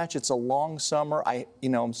night match. It's a long summer.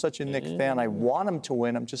 I'm such a Nick fan. I want him to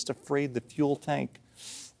win. I'm just afraid the fuel tank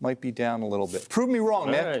might be down a little bit. Prove me wrong,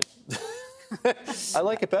 Nick. Right. I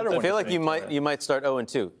like it better. I feel like you might start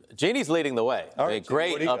 0-2. Jeannie's leading the way. All right, a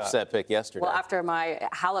great upset pick yesterday. Well, after my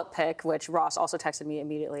Halep pick, which Ross also texted me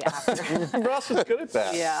immediately after. Ross is good at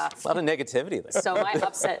that. Yeah. A lot of negativity there. So my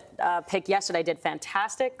upset pick yesterday did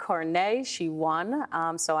fantastic. Cornet, she won.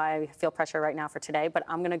 So I feel pressure right now for today. But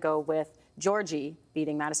I'm going to go with Georgie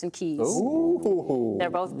beating Madison Keys. Ooh. They're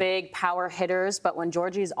both big power hitters, but when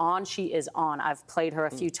Georgie's on, she is on. I've played her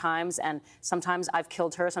a few times, and sometimes I've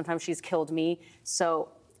killed her, sometimes she's killed me. So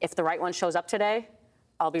if the right one shows up today,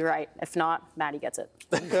 I'll be right. If not, Maddie gets it.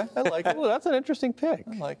 Okay, I like it. Well, that's an interesting pick.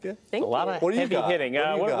 I like it. Thank a lot you. of heavy hitting.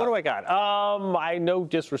 What do I got? I no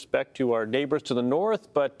disrespect to our neighbors to the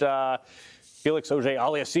north, but Felix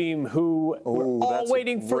Auger-Aliassime, who we're all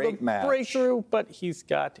waiting for the breakthrough, but he's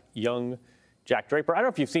got young Jack Draper. I don't know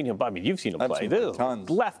if you've seen him, but I mean, you've seen him play. This is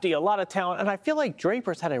lefty, a lot of talent. And I feel like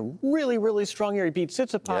Draper's had a really, really strong year. He beat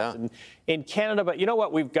Tsitsipas in Canada. But you know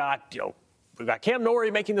what? We've got Cam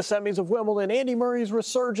Norrie making the semis of Wimbledon. Andy Murray's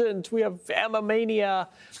resurgent. We have Emma Mania.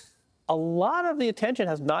 A lot of the attention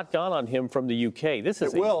has not gone on him from the UK. This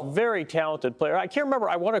is a very talented player. I can't remember.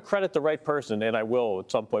 I want to credit the right person, and I will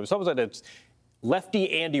at some point. Someone said it's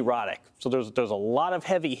lefty Andy Roddick. So there's a lot of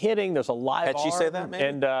heavy hitting. There's a live arm. Petchy say that, maybe?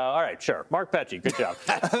 And all right, sure. Mark Petchy, good job.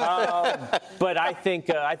 But I think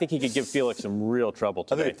he could give Felix some real trouble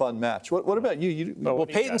today. I think a fun match. What about you? Well,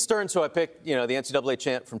 Peyton Stearns, who I picked, the NCAA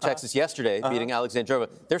champ from Texas yesterday, beating Alexandrova,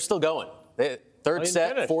 they're still going. Third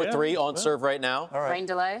set, 4-3 on serve right now. All right. Rain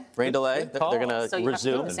delay. Rain delay. They're going to so you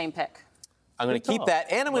resume. have to do the same pick. I'm going to keep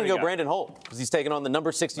that, and I'm going to go Brandon Holt because he's taking on the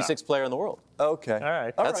number 66 player in the world. Okay. All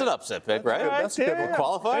right. That's an upset pick, right? That's a good one.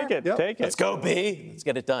 Qualifier? Take it. Take it. Let's go, B. Let's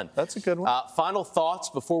get it done. That's a good one. Final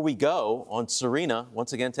thoughts before we go on Serena,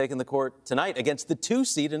 once again taking the court tonight against the 2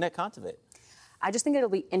 seed Anett Kontaveit. I just think it'll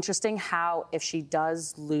be interesting how, if she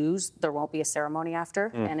does lose, there won't be a ceremony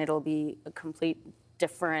after, and it'll be a complete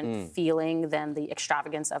different feeling than the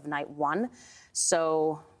extravagance of night 1.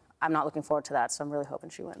 So I'm not looking forward to that, so I'm really hoping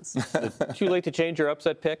she wins. Too late to change your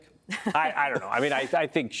upset pick? I don't know. I mean, I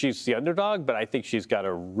think she's the underdog, but I think she's got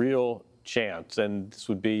a real chance. And this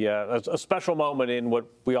would be a special moment in what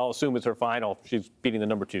we all assume is her final. She's beating the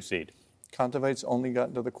number 2 seed. Kontaveit's only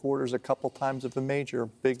gotten to the quarters a couple times of a major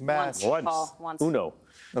big match. Once. Uno.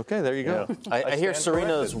 Okay, there you go. Yeah. I hear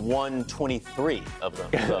Serena's won 23 of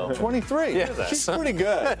them. So. 23? Yeah. She's pretty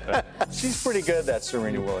good. She's pretty good, that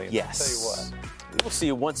Serena Williams. Yes. I'll tell you what. We'll see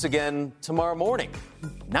you once again tomorrow morning,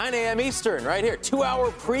 9 a.m. Eastern, right here.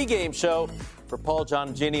 2-hour pregame show for Paul, John,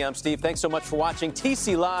 and Jeannie. I'm Steve. Thanks so much for watching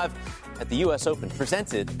TC Live at the U.S. Open,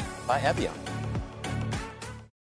 presented by Evian.